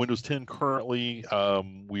 Windows 10 currently,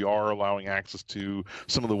 we are allowing access to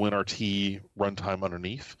some of the WinRT runtime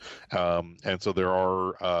underneath, and so there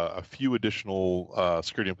are a few additional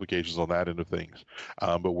security implications on that end of things.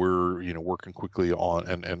 But we're working quickly on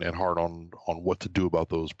and hard on what to do about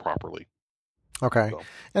those properly. Okay, so.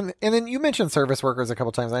 And then you mentioned service workers a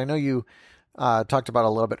couple times. I know you talked about it a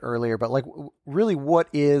little bit earlier, but like really, what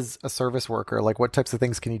is a service worker? Like, what types of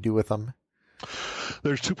things can you do with them?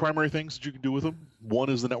 There's two primary things that you can do with them. One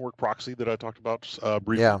is the network proxy that I talked about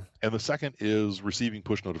briefly, and the second is receiving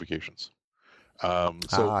push notifications.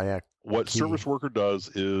 What Service Worker does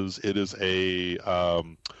is it is it's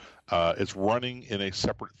running in a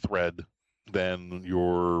separate thread than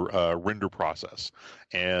your render process,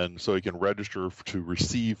 and so it can register to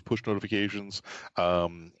receive push notifications,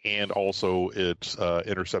 and also it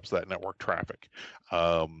intercepts that network traffic.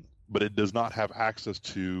 But it does not have access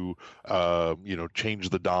to, change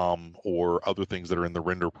the DOM or other things that are in the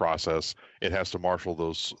render process. It has to marshal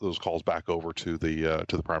those calls back over to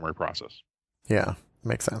the primary process. Yeah,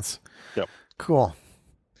 makes sense. Yep. Cool.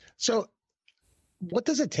 So, what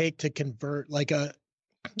does it take to convert like a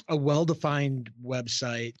well-defined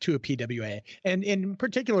website to a PWA? And in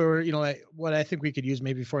particular, what I think we could use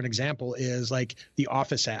maybe for an example is like the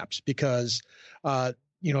Office apps, because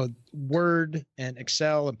Word and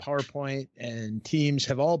Excel and PowerPoint and Teams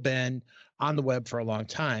have all been on the web for a long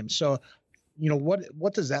time. So,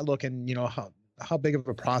 what does that look, and how big of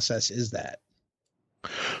a process is that?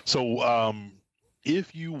 So,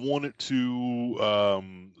 if you wanted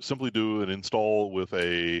to simply do an install with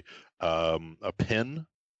a pen,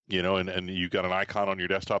 and you got an icon on your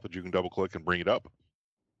desktop that you can double click and bring it up,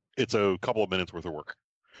 it's a couple of minutes worth of work.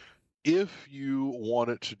 If you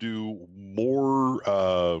wanted to do more,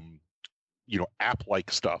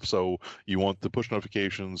 app-like stuff, so you want the push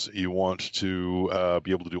notifications, you want to be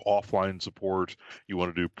able to do offline support, you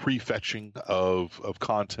want to do prefetching of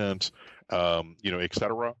content,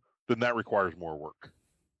 etc., then that requires more work.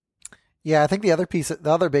 Yeah, I think the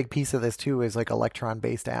other big piece of this too is like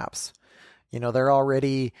Electron-based apps. They're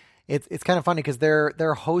already. It's kind of funny because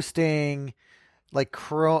they're hosting like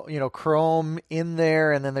Chrome in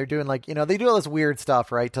there, and then they're doing like, they do all this weird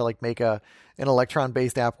stuff, right, to like make an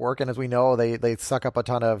Electron-based app work. And as we know, they suck up a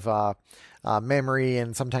ton of memory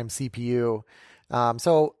and sometimes CPU.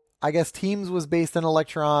 So I guess Teams was based in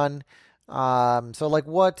Electron. So like,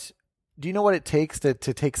 do you know what it takes to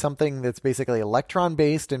take something that's basically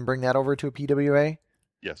Electron-based and bring that over to a PWA?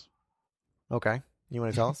 Yes. Okay. You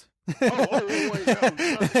want to tell us?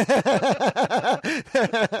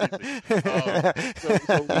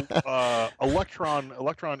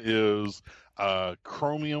 Electron is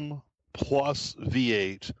Chromium plus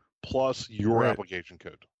V8 plus your application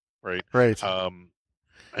code, right? Right.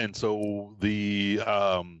 And so the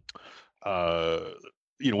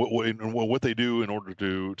what they do in order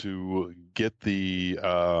to get the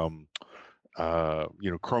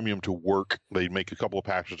Chromium to work. They make a couple of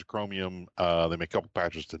patches to Chromium. They make a couple of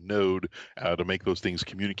patches to Node to make those things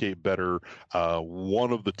communicate better.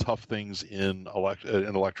 One of the tough things in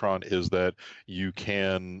Electron is that you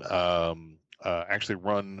can actually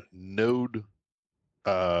run Node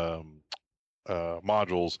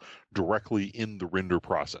modules directly in the render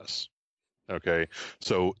process. Okay,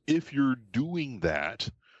 so if you're doing that,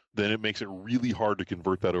 then it makes it really hard to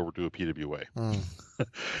convert that over to a PWA.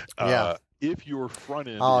 Yeah. If your front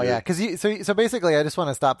end, yeah, because so basically, I just want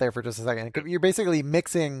to stop there for just a second. You're basically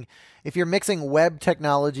mixing, if you're mixing web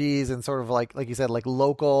technologies and sort of like you said, like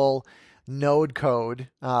local Node code,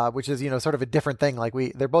 which is sort of a different thing. Like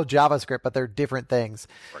they're both JavaScript, but they're different things.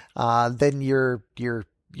 Right. Then you're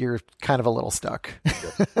kind of a little stuck.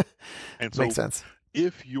 Yep. And so makes sense.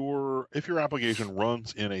 If your application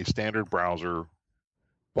runs in a standard browser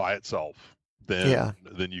by itself, then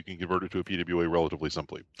you can convert it to a PWA relatively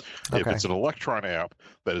simply. Okay. If it's an Electron app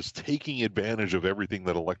that is taking advantage of everything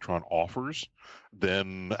that Electron offers,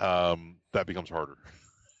 then that becomes harder.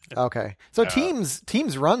 Okay. So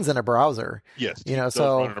Teams runs in a browser. Yes. Teams does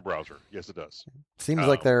run in a browser. Yes, it does. Seems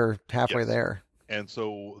like they're halfway there. And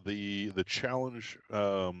so the challenge,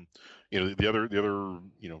 the other,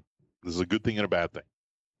 this is a good thing and a bad thing.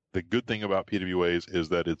 The good thing about PWAs is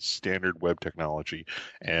that it's standard web technology,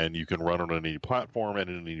 and you can run it on any platform and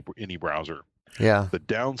in any browser. Yeah. The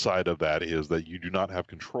downside of that is that you do not have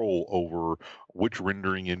control over which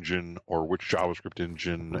rendering engine or which JavaScript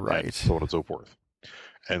engine, and so on and so forth.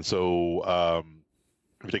 And so,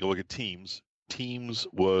 if you take a look at Teams, Teams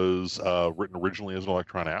was written originally as an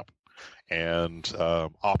Electron app and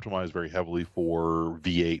optimized very heavily for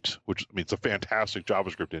V8, which means it's a fantastic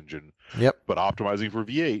JavaScript engine. Yep. But optimizing for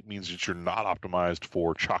V8 means that you're not optimized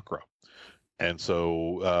for Chakra, and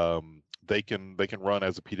so they can run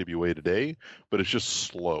as a PWA today, but it's just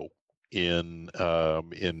slow on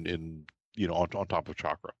top of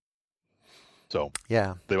Chakra. So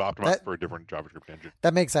yeah, they've optimized for a different JavaScript engine.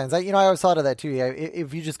 That makes sense. I always thought of that too. Yeah,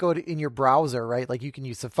 if you just go in your browser, right? Like you can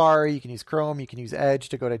use Safari, you can use Chrome, you can use Edge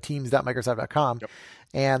to go to teams.microsoft.com,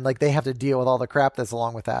 and like they have to deal with all the crap that's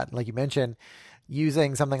along with that. And like you mentioned,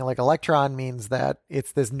 using something like Electron means that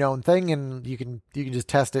it's this known thing, and you can just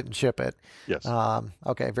test it and ship it. Yes.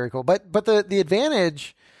 Okay. Very cool. But the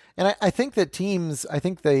advantage. And I think that Teams,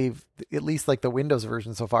 they've, at least like the Windows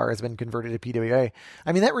version so far, has been converted to PWA.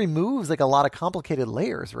 I mean, that removes like a lot of complicated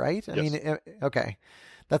layers, right? I mean, okay.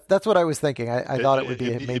 That's what I was thinking. I thought it would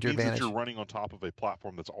be a major advantage. That you're running on top of a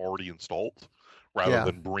platform that's already installed rather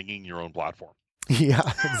than bringing your own platform. Yeah,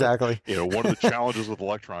 exactly. One of the challenges with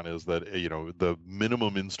Electron is that, the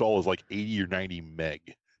minimum install is like 80 or 90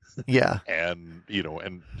 meg. Yeah. And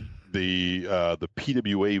the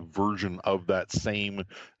PWA version of that same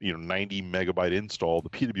 90 megabyte install, the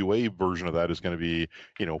PWA version of that is going to be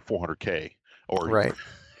 400K or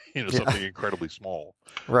something incredibly small.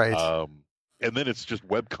 Right. And then it's just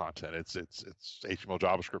web content. It's HTML,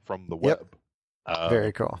 JavaScript from the web.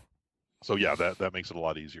 Very cool. So yeah, that makes it a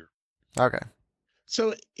lot easier. Okay.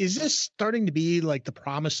 So is this starting to be like the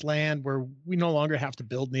promised land where we no longer have to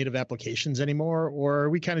build native applications anymore? Or are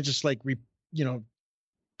we kind of just like,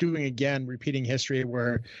 repeating history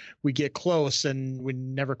where we get close and we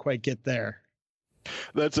never quite get there?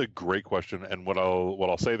 That's a great question. And what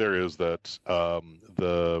I'll say there is that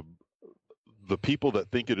the people that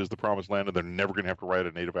think it is the promised land and they're never going to have to write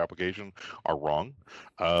a native application are wrong.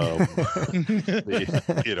 But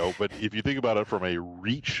if you think about it from a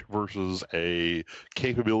reach versus a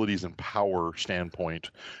capabilities and power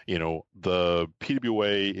standpoint, the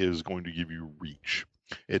PWA is going to give you reach.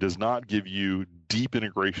 It does not give you deep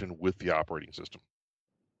integration with the operating system.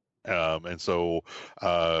 And so,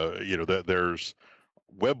 there's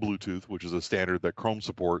Web Bluetooth, which is a standard that Chrome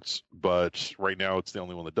supports, but right now it's the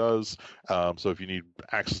only one that does. So if you need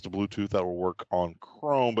access to Bluetooth, that will work on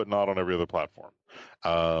Chrome, but not on every other platform.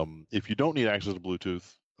 If you don't need access to Bluetooth,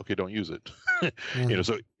 okay, don't use it.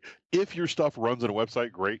 So if your stuff runs in a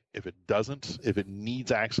website, great. If it doesn't, if it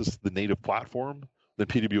needs access to the native platform, then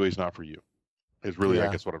PWA is not for you. Is really,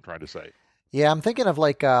 I guess, what I'm trying to say. Yeah, I'm thinking of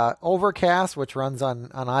like Overcast, which runs on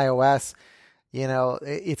iOS.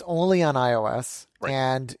 It's only on iOS. Right.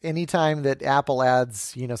 And anytime that Apple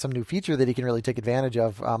adds, some new feature that he can really take advantage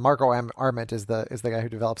of, Marco Arment is the guy who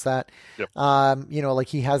develops that. Yep. Like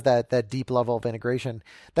he has that deep level of integration.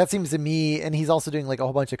 That seems to me, and he's also doing like a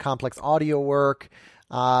whole bunch of complex audio work.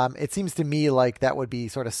 It seems to me like that would be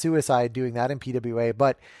sort of suicide doing that in PWA.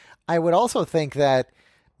 But I would also think that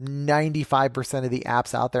 95% of the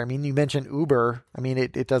apps out there, I mean, you mentioned Uber. I mean,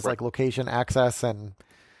 it does like location access and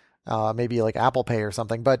maybe like Apple Pay or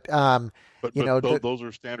something. But those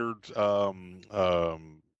are standard.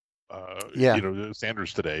 Yeah.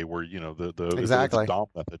 Standards today, where it's Exactly. a DOM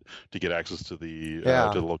method to get access to the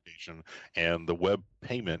Yeah. location, and the web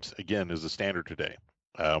payment again is the standard today,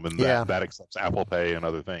 and Yeah. that accepts Apple Pay and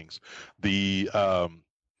other things.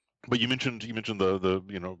 But you mentioned the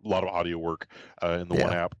a lot of audio work in the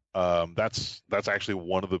one app. That's actually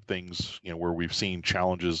one of the things where we've seen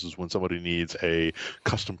challenges is when somebody needs a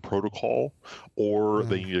custom protocol, or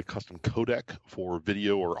they need a custom codec for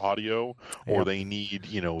video or audio, or they need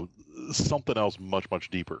something else much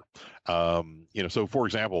deeper. So for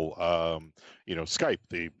example, Skype,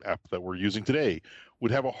 the app that we're using today,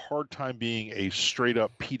 would have a hard time being a straight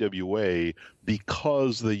up PWA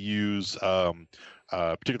because they use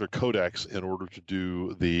particular codecs in order to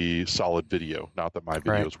do the solid video. Not that my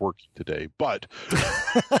video is working today, but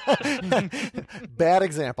bad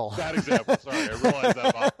example. Bad example. Sorry, I realized that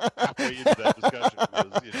about halfway into that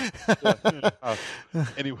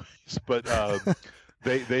discussion. Anyways, but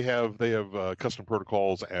they have custom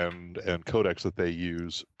protocols and codecs that they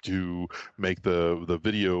use to make the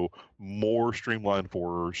video more streamlined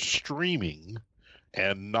for streaming,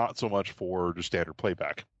 and not so much for just standard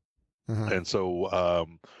playback. And so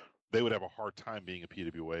they would have a hard time being a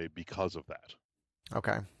PWA because of that.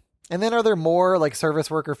 Okay. And then are there more like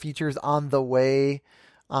service worker features on the way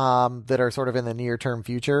that are sort of in the near term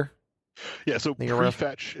future? Yeah, so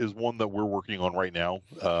prefetch is one that we're working on right now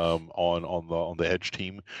on the Edge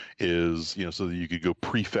team, is so that you could go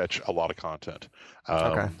prefetch a lot of content.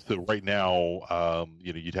 So right now,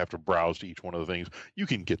 you'd have to browse to each one of the things. You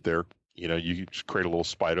can get there. You just create a little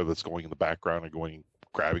spider that's going in the background and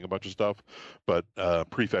grabbing a bunch of stuff, but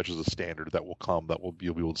prefetch is a standard that will come that you'll be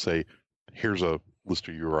able to say, here's a list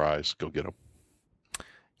of URIs, go get them.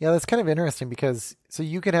 Yeah, that's kind of interesting because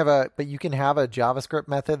you can have a JavaScript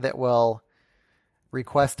method that will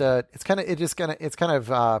request it's kind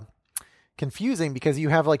of confusing because you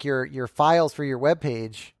have like your files for your web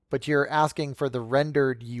page, but you're asking for the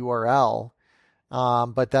rendered URL.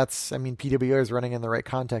 But PWA is running in the right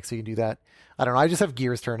context, so you can do that. I don't know. I just have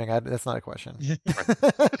gears turning. That's not a question.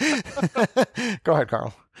 Go ahead,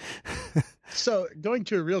 Carl. So going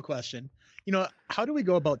to a real question, how do we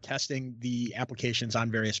go about testing the applications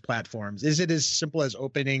on various platforms? Is it as simple as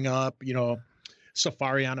opening up,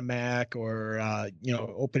 Safari on a Mac, or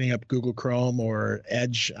opening up Google Chrome or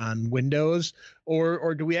Edge on Windows,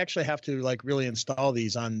 or do we actually have to like really install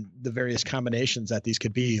these on the various combinations that these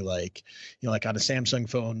could be, like like on a Samsung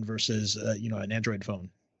phone versus an Android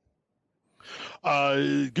phone?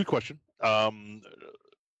 Good question.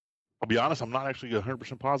 I'll be honest, I'm not actually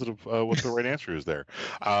 100% positive what the right answer is there.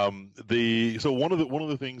 So one of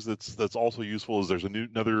the things that's also useful is there's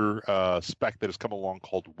another spec that has come along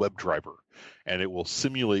called WebDriver, and it will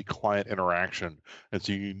simulate client interaction, and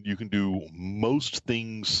so you can do most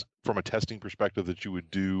things from a testing perspective that you would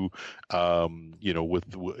do, by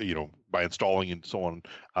installing and so on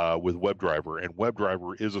with WebDriver. And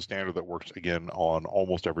WebDriver is a standard that works again on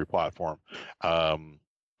almost every platform.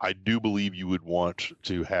 I do believe you would want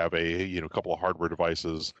to have a couple of hardware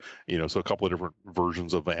devices, so a couple of different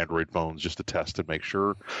versions of Android phones just to test and make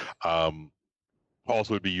sure.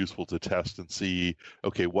 Also, it'd be useful to test and see,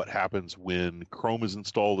 okay, what happens when Chrome is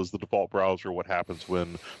installed as the default browser? What happens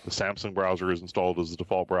when the Samsung browser is installed as the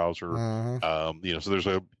default browser? So there's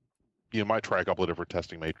might try a couple of different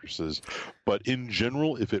testing matrices, but in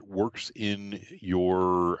general, if it works in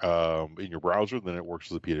your browser, then it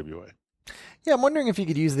works as a PWA. Yeah, I'm wondering if you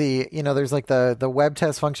could use there's like the web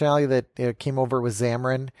test functionality that came over with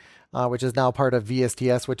Xamarin, which is now part of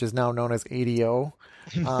VSTS, which is now known as ADO.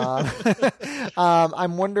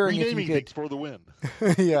 I'm wondering if you could for the win.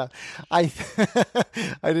 Yeah, I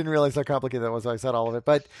didn't realize how complicated that was. So I said all of it,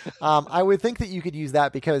 but I would think that you could use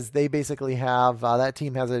that because they basically have that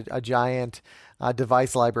team has a giant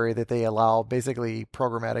device library that they allow basically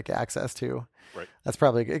programmatic access to. Right. That's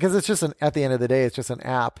probably good because it's just at the end of the day, it's just an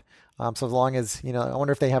app. So as long as, I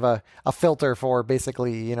wonder if they have a filter for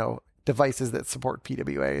basically, devices that support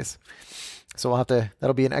PWAs. So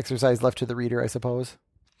that'll be an exercise left to the reader, I suppose.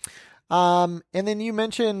 And then you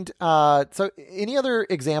mentioned, so any other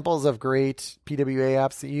examples of great PWA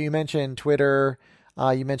apps? You mentioned Twitter,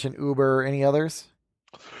 you mentioned Uber, any others?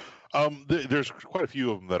 There's quite a few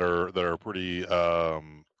of them that are pretty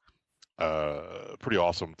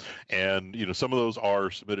awesome, and some of those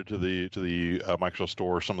are submitted to the Microsoft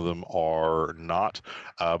Store. Some of them are not.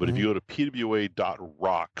 But if you go to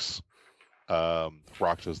pwa.rocks,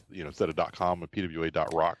 rocks is instead of .com,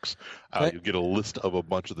 pwa.rocks, you'll get a list of a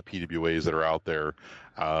bunch of the PWAs that are out there.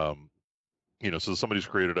 So somebody's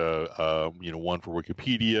created a one for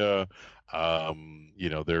Wikipedia.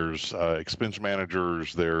 There's expense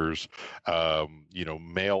managers. There's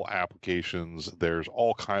mail applications. There's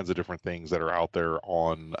all kinds of different things that are out there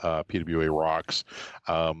on PWA Rocks.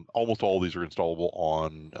 Almost all of these are installable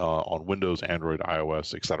on Windows, Android,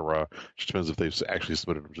 iOS, etc. Just depends if they've actually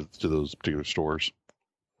submitted them to those particular stores.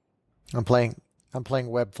 I'm playing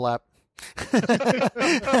WebFlap.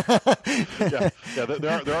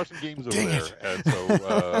 There are some games over there, and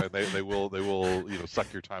so they will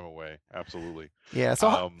suck your time away. Absolutely. Yeah.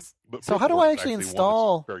 So how do I actually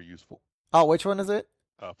install? Very useful. Oh, which one is it?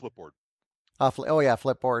 Flipboard.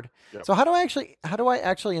 Flipboard. Yep. So how do I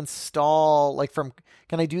actually install, like,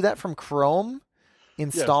 can I do that from Chrome?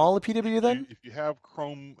 Install a PWA then? If you have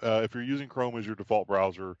Chrome, if you're using Chrome as your default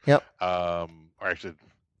browser. Yep. Or actually,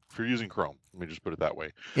 if you're using Chrome, let me just put it that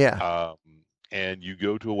way. Yeah. And you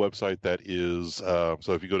go to a website that is so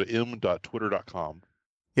if you go to m.twitter.com,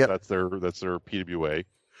 yep. that's their PWA,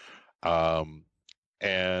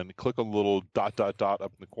 and click on the little ... up in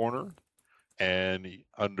the corner, and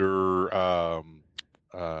under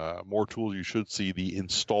more tools, you should see the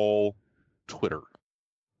install Twitter.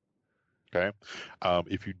 Okay,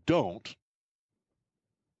 if you don't,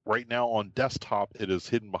 right now on desktop it is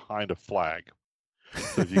hidden behind a flag.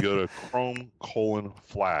 So if you go to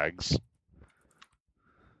Chrome:/flags.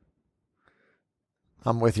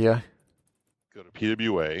 I'm with you. Go to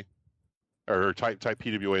PWA, or type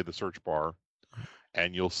PWA in the search bar,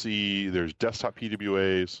 and you'll see there's desktop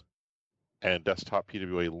PWAs and desktop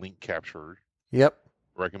PWA link capture. Yep.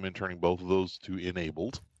 Recommend turning both of those to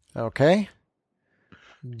enabled. Okay.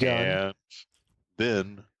 Done. And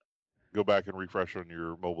then go back and refresh on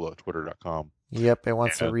your mobile.twitter.com. Yep, it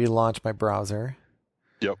wants to relaunch my browser.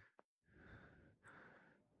 Yep.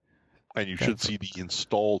 And you should see the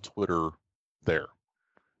install Twitter there.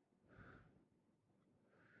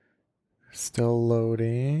 Still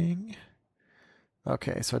loading.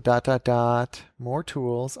 Okay, so ... more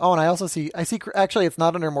tools. Oh, and I see actually it's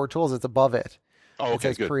not under more tools, it's above it. Oh,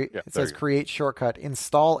 okay, good. It says create shortcut,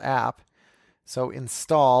 install app. So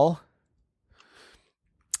install.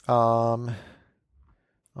 Okay,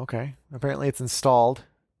 apparently it's installed.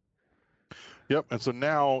 Yep, and so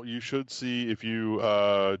now you should see, if you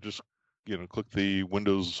just click the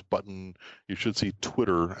Windows button, you should see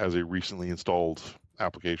Twitter as a recently installed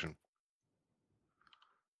application.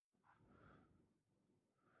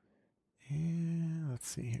 Yeah, let's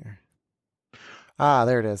see here.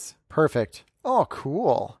 There it is. Perfect. Oh,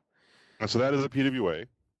 cool. And so that is a PWA.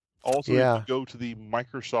 Also, yeah. If you go to the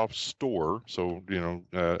Microsoft Store, so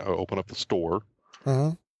open up the store,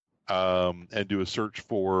 mm-hmm. And do a search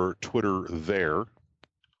for Twitter there.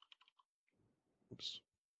 Oops.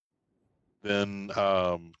 Then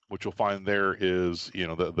what you'll find there is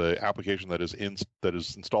the application that is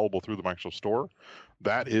installable through the Microsoft Store.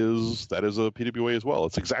 That is a PWA as well.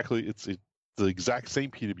 It's the exact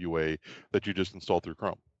same PWA that you just installed through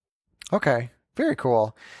Chrome. Okay, very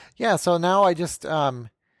cool. Yeah, so now I just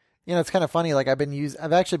it's kind of funny. Like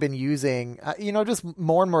I've actually been using just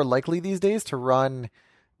more and more likely these days to run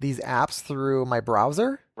these apps through my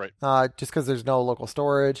browser. Right. Just because there's no local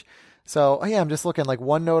storage. So I'm just looking like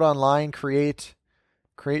OneNote Online, create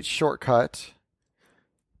shortcut,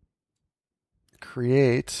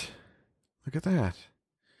 look at that.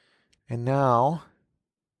 And now,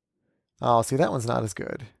 see, that one's not as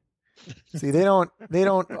good. See, they don't,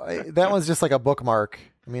 that one's just like a bookmark.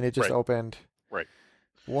 I mean, it just opened. Right.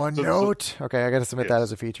 OneNote. Okay, I got to submit that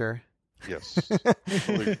as a feature. Yes.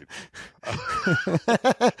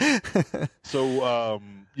 So,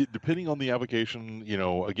 depending on the application,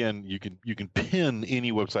 again, you can pin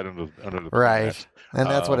any website under the right, and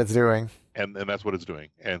that's what it's doing. And that's what it's doing.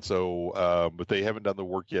 And so, but they haven't done the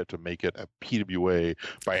work yet to make it a PWA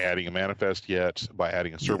by adding a manifest yet, by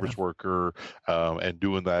adding a service worker, and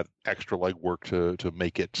doing that extra legwork to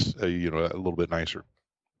make it a little bit nicer.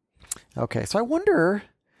 Okay, so I wonder.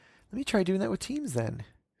 Let me try doing that with Teams then.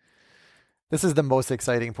 This is the most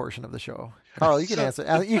exciting portion of the show. Carl, you can answer.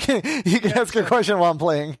 You can ask your question while I'm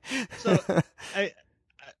playing. So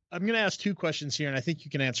I'm going to ask two questions here, and I think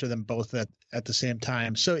you can answer them both at the same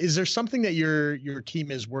time. So is there something that your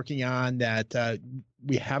team is working on that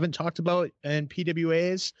we haven't talked about in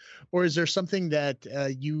PWAs, or is there something that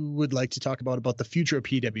you would like to talk about the future of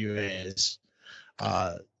PWAs?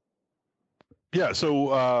 Yeah.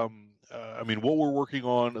 So. What we're working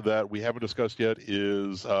on that we haven't discussed yet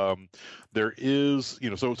is there is,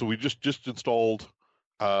 so we just installed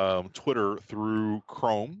Twitter through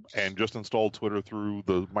Chrome and just installed Twitter through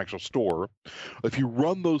the Microsoft Store. If you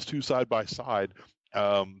run those two side by side,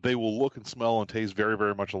 they will look and smell and taste very,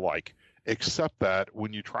 very much alike. except that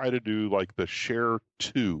when you try to do like the Share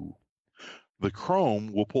 2, the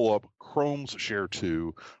Chrome will pull up Chrome's Share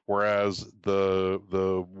 2, whereas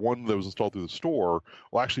the one that was installed through the store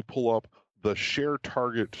will actually pull up the Share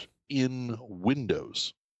target in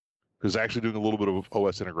Windows, because it's actually doing a little bit of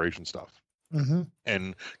OS integration stuff. Mm-hmm.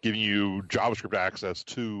 And giving you JavaScript access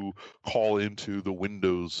to call into the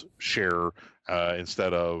Windows share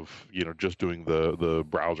instead of just doing the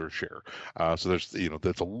browser share. So there's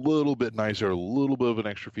that's a little bit nicer, a little bit of an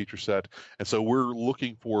extra feature set. And so we're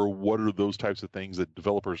looking for what are those types of things that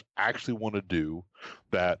developers actually want to do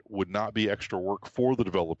that would not be extra work for the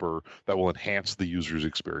developer, that will enhance the user's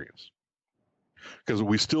experience. Because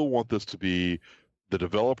we still want this to be, the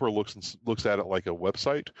developer looks at it like a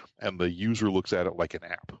website, and the user looks at it like an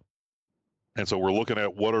app. And so we're looking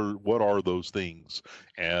at what are those things,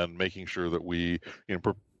 and making sure that we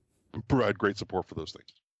provide great support for those things.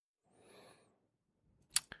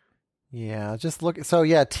 Yeah, just look. So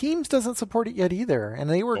yeah, Teams doesn't support it yet either, and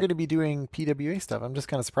they were going to be doing PWA stuff. I'm just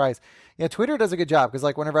kind of surprised. Yeah, Twitter does a good job, because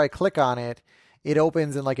like whenever I click on it, it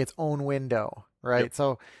opens in like its own window, right? Yep.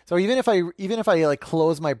 So even if I like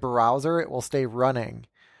close my browser, it will stay running.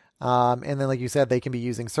 And then like you said, they can be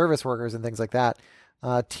using service workers and things like that.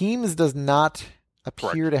 Teams does not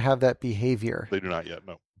appear to have that behavior. They do not yet,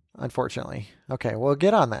 no. Unfortunately. Okay, well,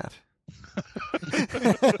 get on that.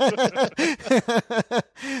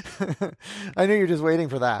 I know you're just waiting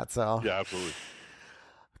for that, so. Yeah, absolutely.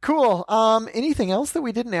 Cool. Anything else that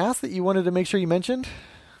we didn't ask that you wanted to make sure you mentioned?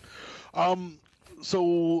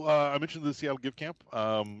 So I mentioned the Seattle Give Camp.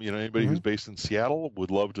 Anybody who's based in Seattle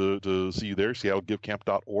would love to see you there.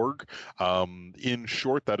 SeattleGiveCamp.org. In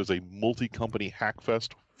short, that is a multi-company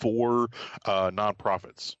hackfest for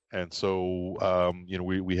nonprofits. And so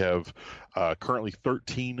we have currently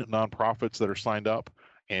 13 nonprofits that are signed up.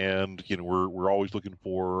 And we're always looking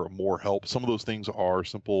for more help. Some of those things are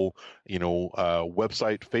simple,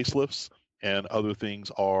 website facelifts. And other things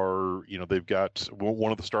are, they've got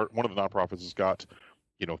one of the nonprofits has got,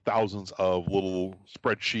 thousands of little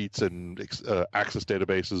spreadsheets and access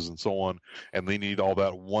databases and so on, and they need all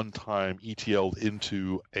that one time ETL'd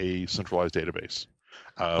into a centralized database.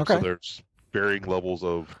 Okay. So there's varying levels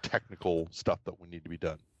of technical stuff that would need to be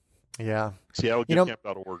done. Yeah.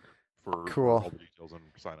 SeattleGiveCamp.org for cool. all the details and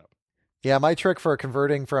sign up. Yeah, my trick for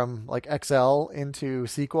converting from like Excel into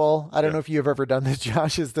SQL, I don't know if you've ever done this,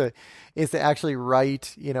 Josh, is to actually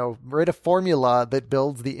write a formula that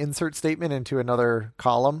builds the insert statement into another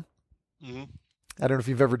column. Mm-hmm. I don't know if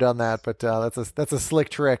you've ever done that, but that's a slick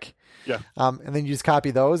trick. Yeah. And then you just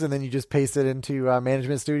copy those, and then you just paste it into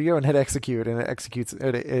Management Studio and hit execute, and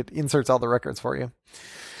it inserts all the records for you.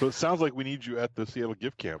 So it sounds like we need you at the Seattle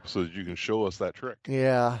Give Camp so that you can show us that trick.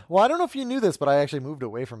 Yeah. Well, I don't know if you knew this, but I actually moved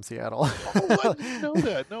away from Seattle. Oh, I didn't know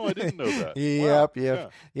that. No, I didn't know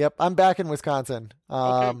that. Yep. I'm back in Wisconsin.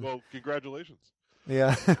 Okay, well, congratulations.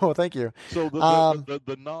 Yeah. Well, thank you. So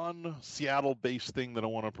the non-Seattle based thing that I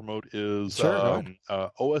want to promote is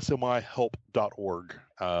osmihelp.org.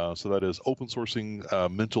 So that is open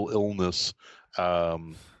sourcing mental illness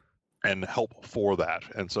and help for that.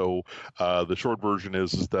 And so the short version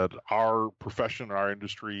is that our profession, our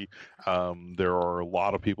industry, there are a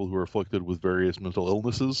lot of people who are afflicted with various mental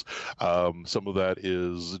illnesses. Some of that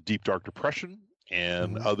is deep, dark depression.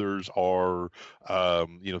 And others are,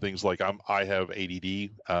 things like I have ADD,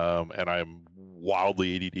 and I'm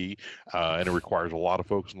wildly ADD, and it requires a lot of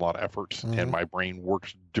focus and a lot of effort, and my brain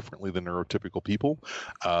works differently than neurotypical people,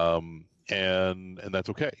 and that's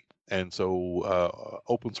okay. And so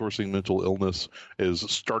open sourcing mental illness is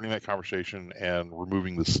starting that conversation and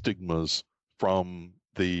removing the stigmas from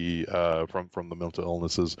the mental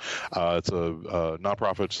illnesses. It's a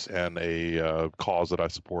nonprofit and a cause that I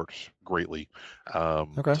support greatly.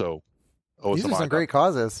 Okay. So these are some great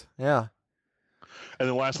causes. Yeah. And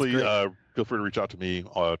then lastly, feel free to reach out to me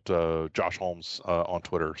at Josh Holmes on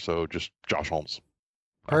Twitter. So just Josh Holmes.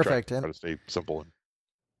 Perfect. Try to stay simple.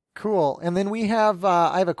 Cool. And then we have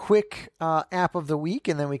I have a quick app of the week,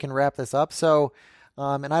 and then we can wrap this up. So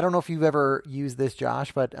and I don't know if you've ever used this,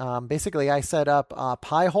 Josh, but basically I set up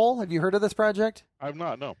Pi-hole. Have you heard of this project? I've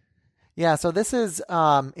not, no. Yeah, so this is,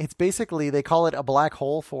 it's basically, they call it a black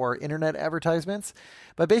hole for internet advertisements.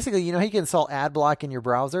 But basically, you can install ad block in your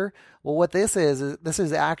browser. Well, what this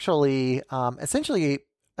is actually, essentially,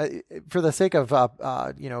 for the sake of,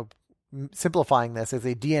 simplifying this, is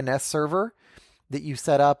a DNS server that you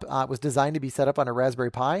set up. It was designed to be set up on a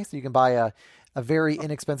Raspberry Pi. So you can buy a very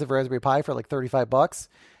inexpensive Raspberry Pi for like $35.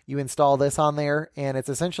 You install this on there, and it's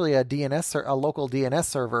essentially a local DNS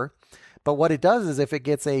server. But what it does is if it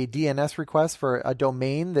gets a DNS request for a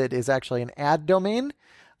domain that is actually an ad domain,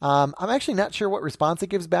 I'm actually not sure what response it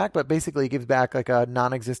gives back, but basically it gives back like a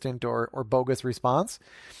non-existent or bogus response.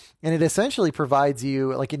 And it essentially provides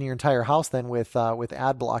you, like in your entire house then, with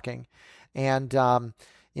ad blocking. And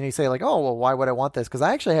you say like, oh, well, why would I want this? Because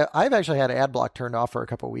I've actually had ad block turned off for a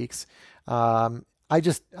couple of weeks. I'm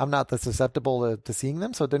not that susceptible to seeing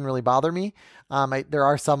them, so it didn't really bother me. There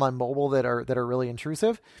are some on mobile that are really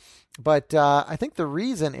intrusive, but I think the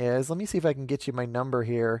reason is, let me see if I can get you my number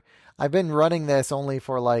here. I've been running this only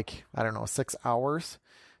for 6 hours.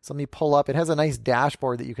 So let me pull up. It has a nice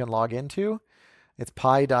dashboard that you can log into. It's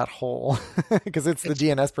pi.hole because it's the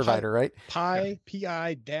DNS provider, right?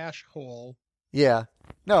 pi-hole. Yeah.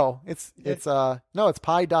 No, it's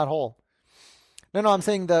pi.hole. No, I'm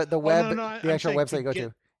saying the web, the actual website you go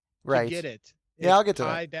to. Right. To get it. Yeah, I'll get to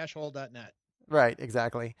that. pi-hole.net. Right,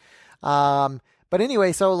 exactly. But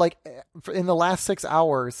anyway, so in the last 6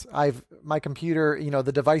 hours, my computer,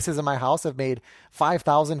 the devices in my house have made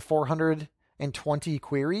 5,420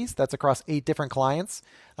 queries. That's across 8 different clients.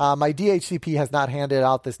 My DHCP has not handed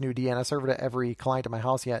out this new DNS server to every client in my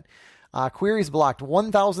house yet. Queries blocked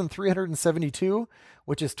 1,372,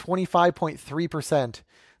 which is 25.3%.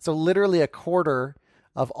 So literally a quarter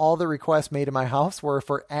of all the requests made in my house were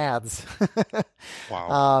for ads.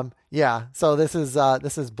 Wow. Yeah. So this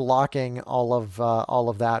is blocking all of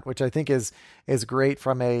that, which I think is great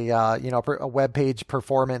from a web page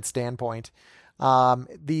performance standpoint.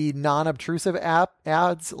 The non-obtrusive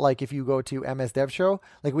ads, like if you go to MS Dev Show,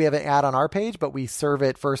 like we have an ad on our page, but we serve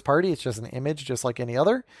it first party. It's just an image, just like any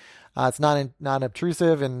other. It's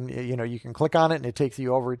non-obtrusive, and you can click on it and it takes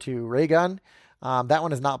you over to Raygun. That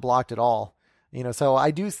one is not blocked at all. So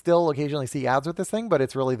I do still occasionally see ads with this thing, but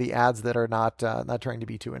it's really the ads that are not trying to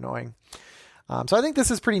be too annoying. So I think this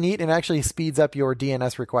is pretty neat, and actually speeds up your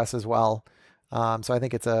DNS requests as well. So I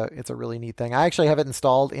think it's a really neat thing. I actually have it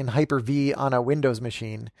installed in Hyper-V on a Windows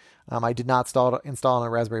machine. I did not install on a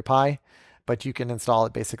Raspberry Pi, but you can install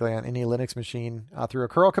it basically on any Linux machine through a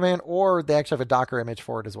curl command, or they actually have a Docker image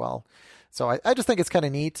for it as well. So I just think it's kind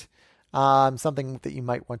of neat. Something that you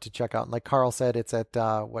might want to check out. And like Carl said, it's at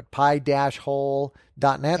pi-hole.net.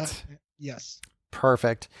 Yes.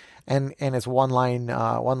 Perfect. And it's one line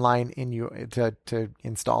in you to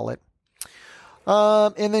install it.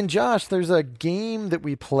 And then Josh, there's a game that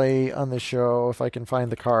we play on the show. If I can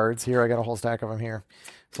find the cards here, I got a whole stack of them here.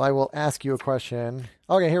 So I will ask you a question.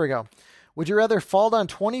 Okay, here we go. Would you rather fall down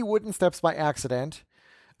 20 wooden steps by accident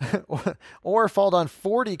or fall down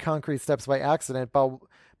 40 concrete steps by accident, but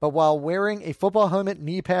while wearing a football helmet,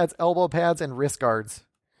 knee pads, elbow pads, and wrist guards?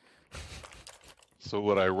 So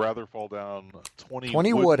would I rather fall down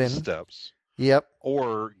 20 wooden steps? Yep.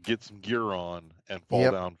 Or get some gear on and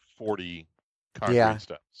fall down 40 concrete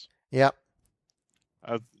steps? Yep.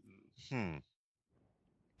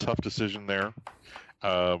 Tough decision there.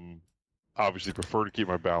 Obviously prefer to keep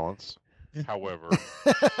my balance. However,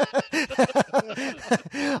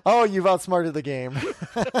 oh, you've outsmarted the game.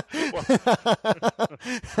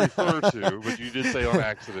 Prefer to, but you did say on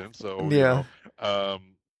accident, so yeah. I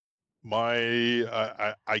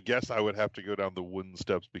guess I would have to go down the wooden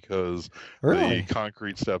steps because the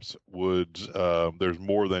concrete steps would. There's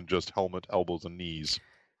more than just helmet, elbows, and knees.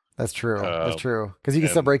 That's true. That's true. Because you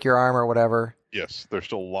can still break your arm or whatever. Yes, there's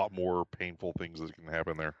still a lot more painful things that can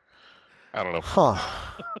happen there. I don't know. Huh.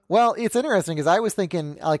 Well, it's interesting because I was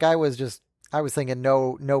thinking, I was thinking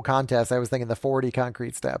no contest. I was thinking the 40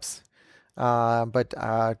 concrete steps. But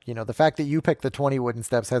the fact that you picked the 20 wooden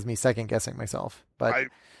steps has me second guessing myself. But I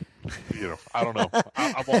don't know.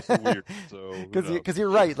 I'm also weird. So because you're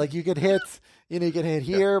right. Like you could hit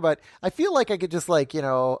here, but I feel like I could just I don't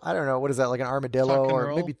know, what is that, like an armadillo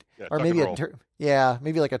or maybe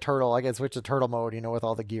maybe like a turtle. I could switch to turtle mode, with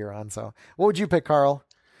all the gear on. So what would you pick, Carl?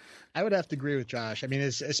 I would have to agree with Josh. I mean,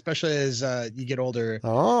 especially as you get older,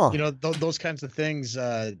 those kinds of things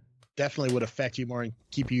definitely would affect you more and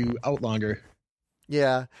keep you out longer.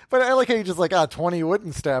 Yeah, but I like how you just 20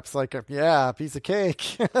 wooden steps, piece of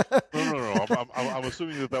cake. No. I'm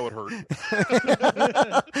assuming that would hurt.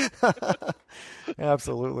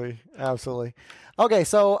 Absolutely. Okay,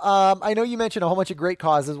 so I know you mentioned a whole bunch of great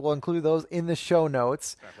causes. We'll include those in the show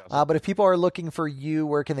notes. But if people are looking for you,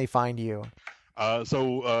 where can they find you?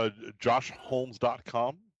 So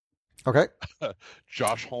joshholmes.com. Okay.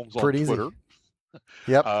 Josh Holmes on Pretty Twitter. Easy.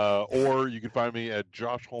 Yep. Or you can find me at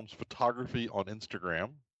Josh Holmes Photography on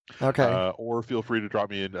Instagram. Okay. Or feel free to drop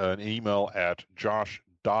me an email at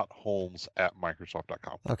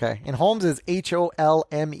josh.holmes@microsoft.com. Okay. And Holmes is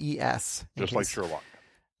Holmes. Just like Sherlock.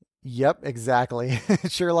 Yep, exactly.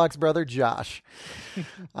 Sherlock's brother, Josh.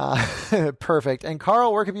 Perfect. And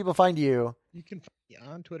Carl, where can people find you? You can find me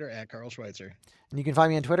on Twitter at Carl Schweitzer. And you can find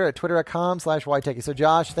me on Twitter at twitter.com/ytechie. So,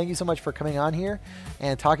 Josh, thank you so much for coming on here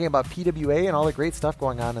and talking about PWA and all the great stuff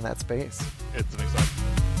going on in that space. It's an exciting